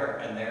cupbearer,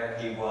 and there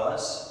he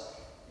was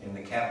in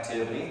the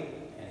captivity,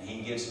 and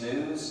he gets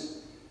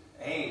news.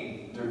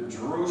 Hey,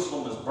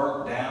 Jerusalem is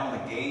burnt down,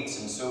 the gates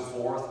and so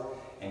forth,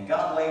 and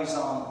God lays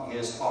on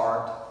his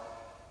heart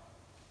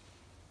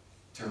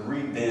to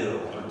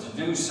rebuild or to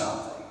do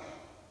something.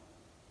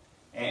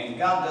 And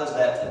God does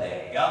that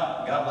today.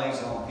 God lays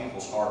it on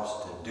people's hearts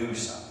to do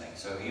something.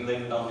 So he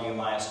laid it on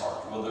Nehemiah's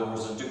heart. Well, there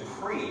was a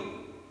decree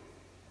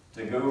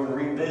to go and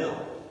rebuild.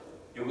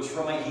 It was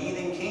from a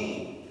heathen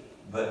king.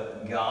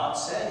 But God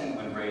said he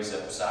would raise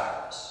up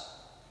Cyrus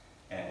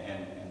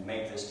and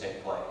make this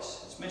take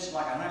place. It's mentioned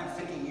like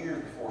 150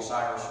 years before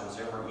Cyrus was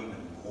ever even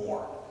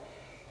born.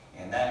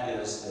 And that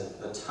is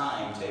the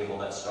timetable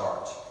that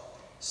starts.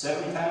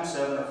 70 times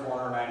 7 are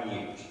 490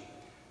 years.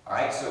 All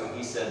right, so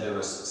he said there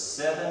was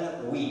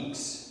 7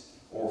 weeks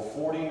or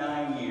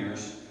 49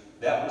 years.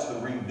 That was the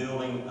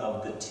rebuilding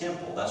of the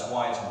temple. That's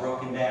why it's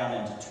broken down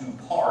into 2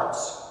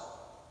 parts.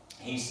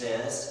 He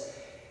says,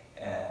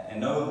 and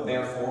know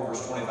therefore,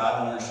 verse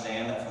 25, and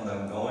understand that from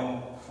the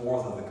going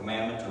forth of the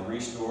commandment to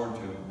restore and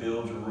to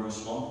build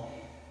Jerusalem,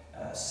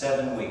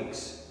 7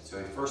 weeks. So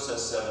he first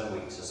says 7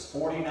 weeks. It's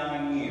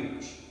 49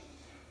 years.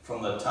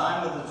 From the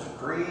time of the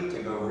decree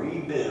to go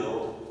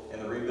rebuild,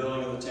 and the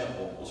rebuilding of the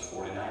temple was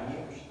 49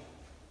 years.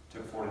 It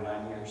took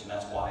 49 years, and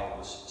that's why it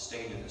was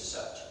stated as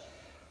such.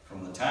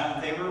 From the time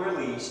that they were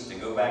released to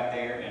go back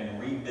there and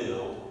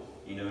rebuild,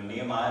 you know,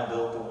 Nehemiah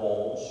built the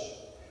walls.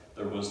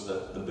 There was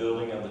the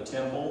building of the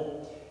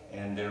temple,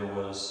 and there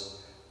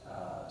was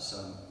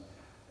some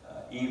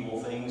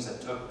evil things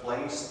that took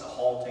place, the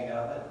halting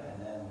of it,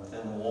 and then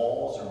within the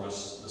walls there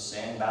was the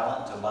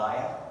Sanballat and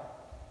Tobiah.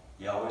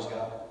 You always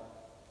got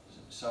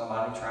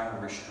somebody trying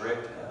to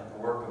restrict the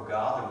work of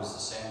God. There was the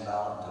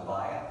Sanballat and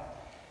Tobiah.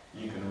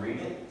 You can read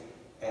it.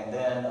 And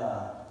then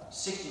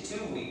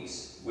 62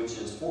 weeks, which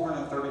is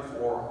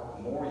 434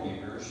 more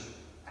years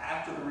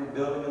after the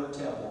rebuilding of the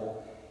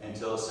temple,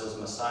 until it says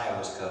Messiah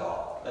was cut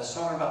off. That's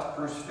talking about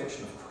the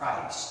crucifixion of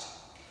Christ.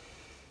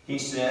 He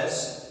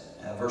says,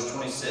 verse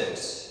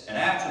 26, and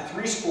after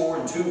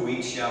 62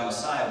 weeks shall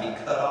Messiah be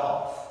cut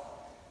off.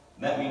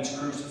 And that means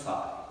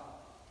crucified.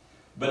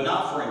 But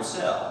not for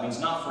himself. It means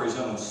not for his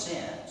own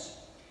sins.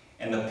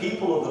 And the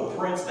people of the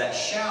prince that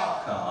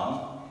shall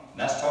come, and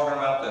that's talking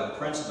about the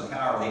prince of the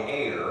power of the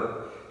air,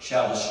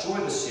 shall destroy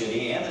the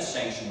city and the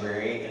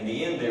sanctuary, and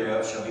the end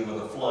thereof shall be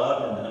with a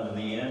flood, and unto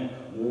the end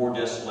war,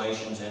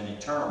 desolations, and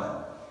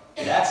determined.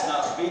 That's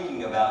not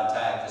speaking about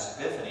Antiochus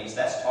Epiphanes,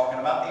 that's talking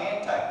about the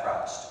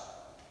Antichrist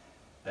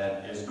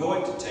that is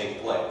going to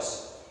take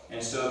place.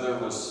 And so there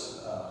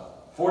was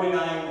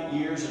 49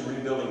 years in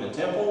rebuilding the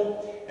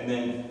temple, and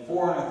then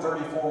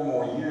 434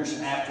 more years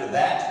after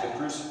that to the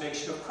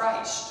crucifixion of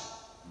Christ.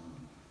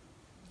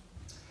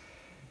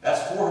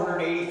 That's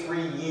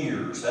 483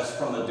 years. That's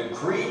from the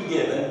decree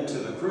given to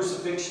the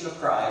crucifixion of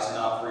Christ,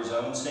 not for his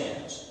own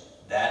sins.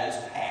 That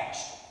is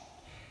past.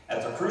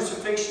 At the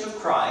crucifixion of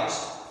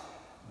Christ,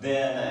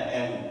 then,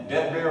 and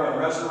death, burial, and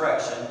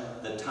resurrection,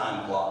 the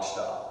time clock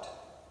stopped.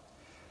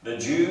 The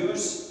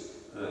Jews,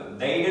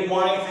 they didn't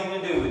want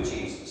anything to do with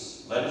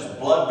Jesus. Let his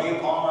blood be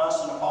upon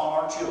us and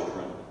upon our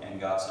children.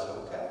 And God said,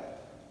 okay.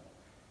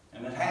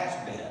 And it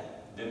has been.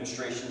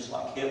 Demonstrations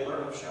like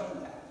Hitler have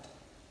shown that.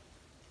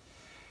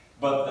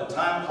 But the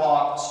time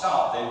clock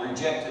stopped. They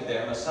rejected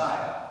their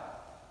Messiah.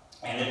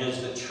 And it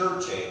is the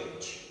church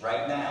age.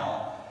 Right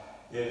now,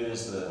 it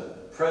is the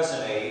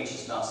present age.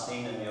 It's not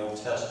seen in the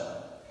Old Testament.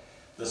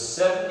 The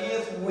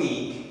 70th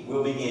week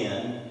will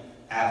begin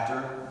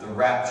after the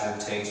rapture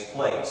takes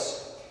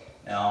place.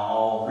 Now,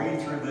 I'll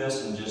read through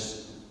this and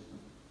just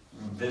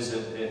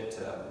visit it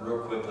real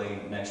quickly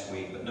next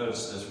week. But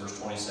notice this, verse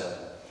 27.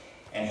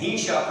 And he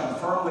shall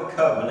confirm the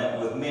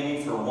covenant with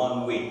many for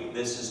 1 week.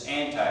 This is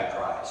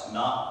Antichrist,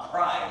 not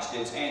Christ,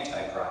 it's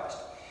Antichrist.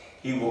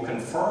 He will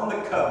confirm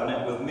the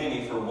covenant with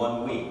many for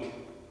 1 week.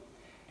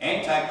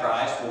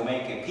 Antichrist will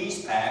make a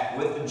peace pact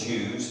with the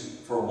Jews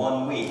for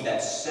 1 week.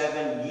 That's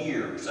 7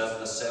 years. That's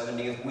the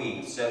 70th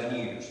week, 7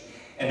 years.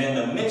 And in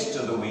the midst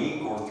of the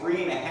week, or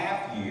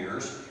 3.5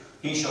 years,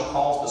 he shall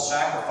cause the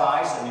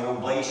sacrifice and the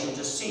oblation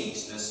to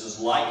cease. This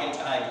is like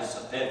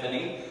Antiochus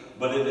Epiphanes,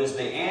 but it is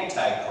the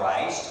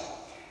Antichrist.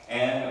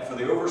 And for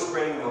the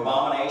overspreading of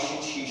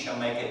abominations, she shall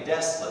make it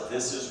desolate.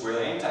 This is where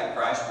the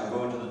Antichrist will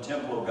go into the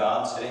temple of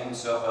God, setting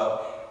himself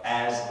up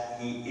as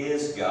he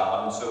is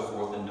God, and so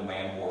forth, and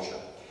demand worship.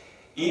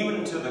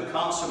 Even to the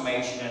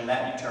consummation, and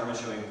that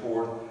determines shall be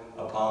poured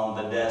upon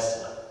the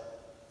desolate.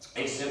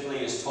 It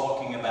simply is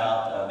talking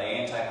about the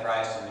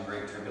Antichrist and the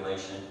Great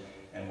Tribulation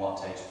and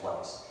what takes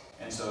place.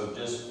 And so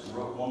just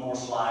one more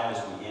slide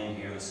as we end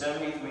here. The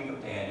 70th week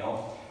of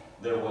Daniel,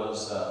 there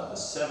was the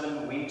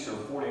 7 weeks or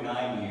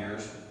 49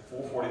 years,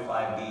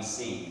 445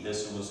 BC.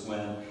 This was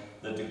when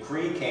the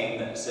decree came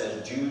that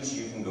says, Jews,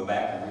 you can go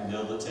back and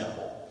rebuild the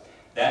temple.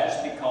 That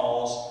is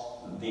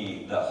because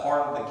the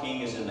heart of the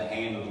king is in the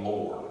hand of the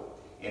Lord,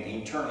 and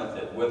he turneth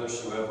it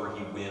whithersoever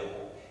he will.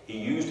 He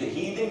used a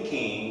heathen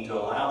king to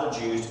allow the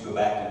Jews to go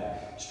back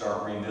and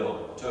start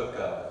rebuilding. It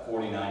took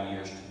 49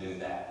 years to do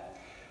that.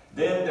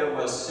 Then there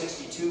was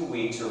 62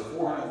 weeks or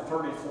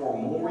 434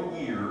 more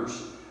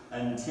years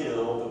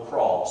until the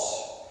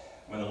cross,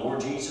 when the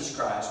Lord Jesus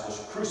Christ was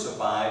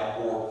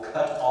crucified or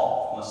cut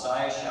off.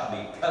 Messiah shall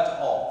be cut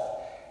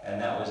off. And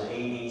that was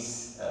AD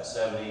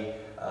 70,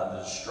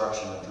 the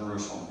destruction of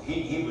Jerusalem.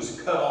 He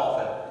was cut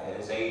off at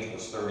his age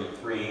was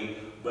 33,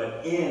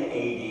 but in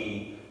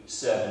AD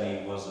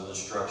 70 was the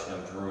destruction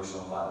of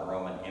Jerusalem by the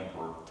Roman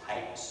Emperor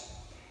Titus.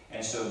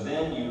 And so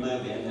then you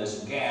live in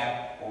this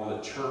gap, or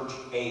the church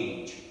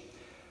age.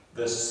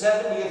 The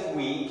 70th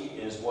week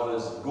is what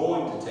is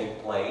going to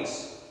take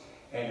place,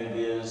 and it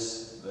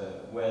is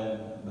when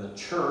the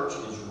church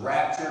is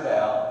raptured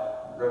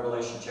out,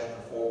 Revelation chapter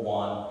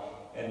 4:1,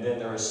 and then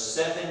there is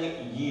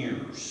 7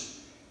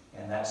 years,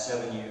 and that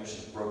 7 years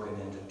is broken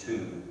into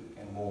 2,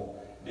 and we'll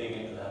dig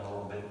into that a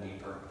little bit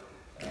deeper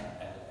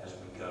as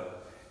we go.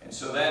 And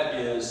so that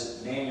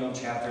is Daniel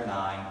chapter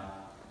 9,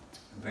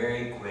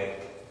 very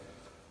quick,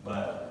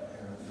 but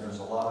there's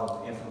a lot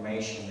of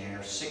information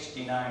there.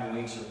 69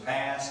 weeks are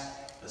past,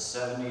 the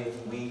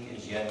 70th week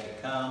is yet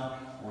to come.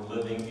 We're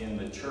living in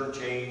the church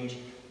age.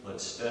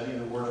 Let's study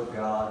the Word of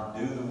God,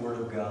 do the Word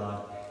of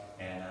God,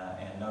 and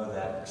know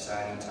that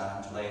exciting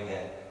times lay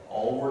ahead.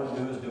 All we're to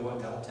do is do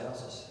what God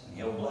tells us, and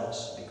He'll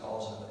bless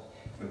because of it.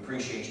 We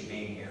appreciate you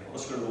being here.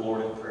 Let's go to the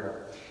Lord in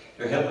prayer.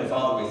 Dear Heavenly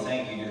Father, we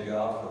thank you, dear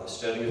God, for the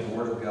study of the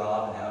Word of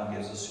God and how it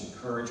gives us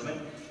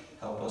encouragement.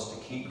 Help us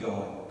to keep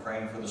going. We're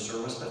praying for the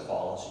service that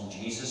follows. In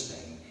Jesus'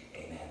 name.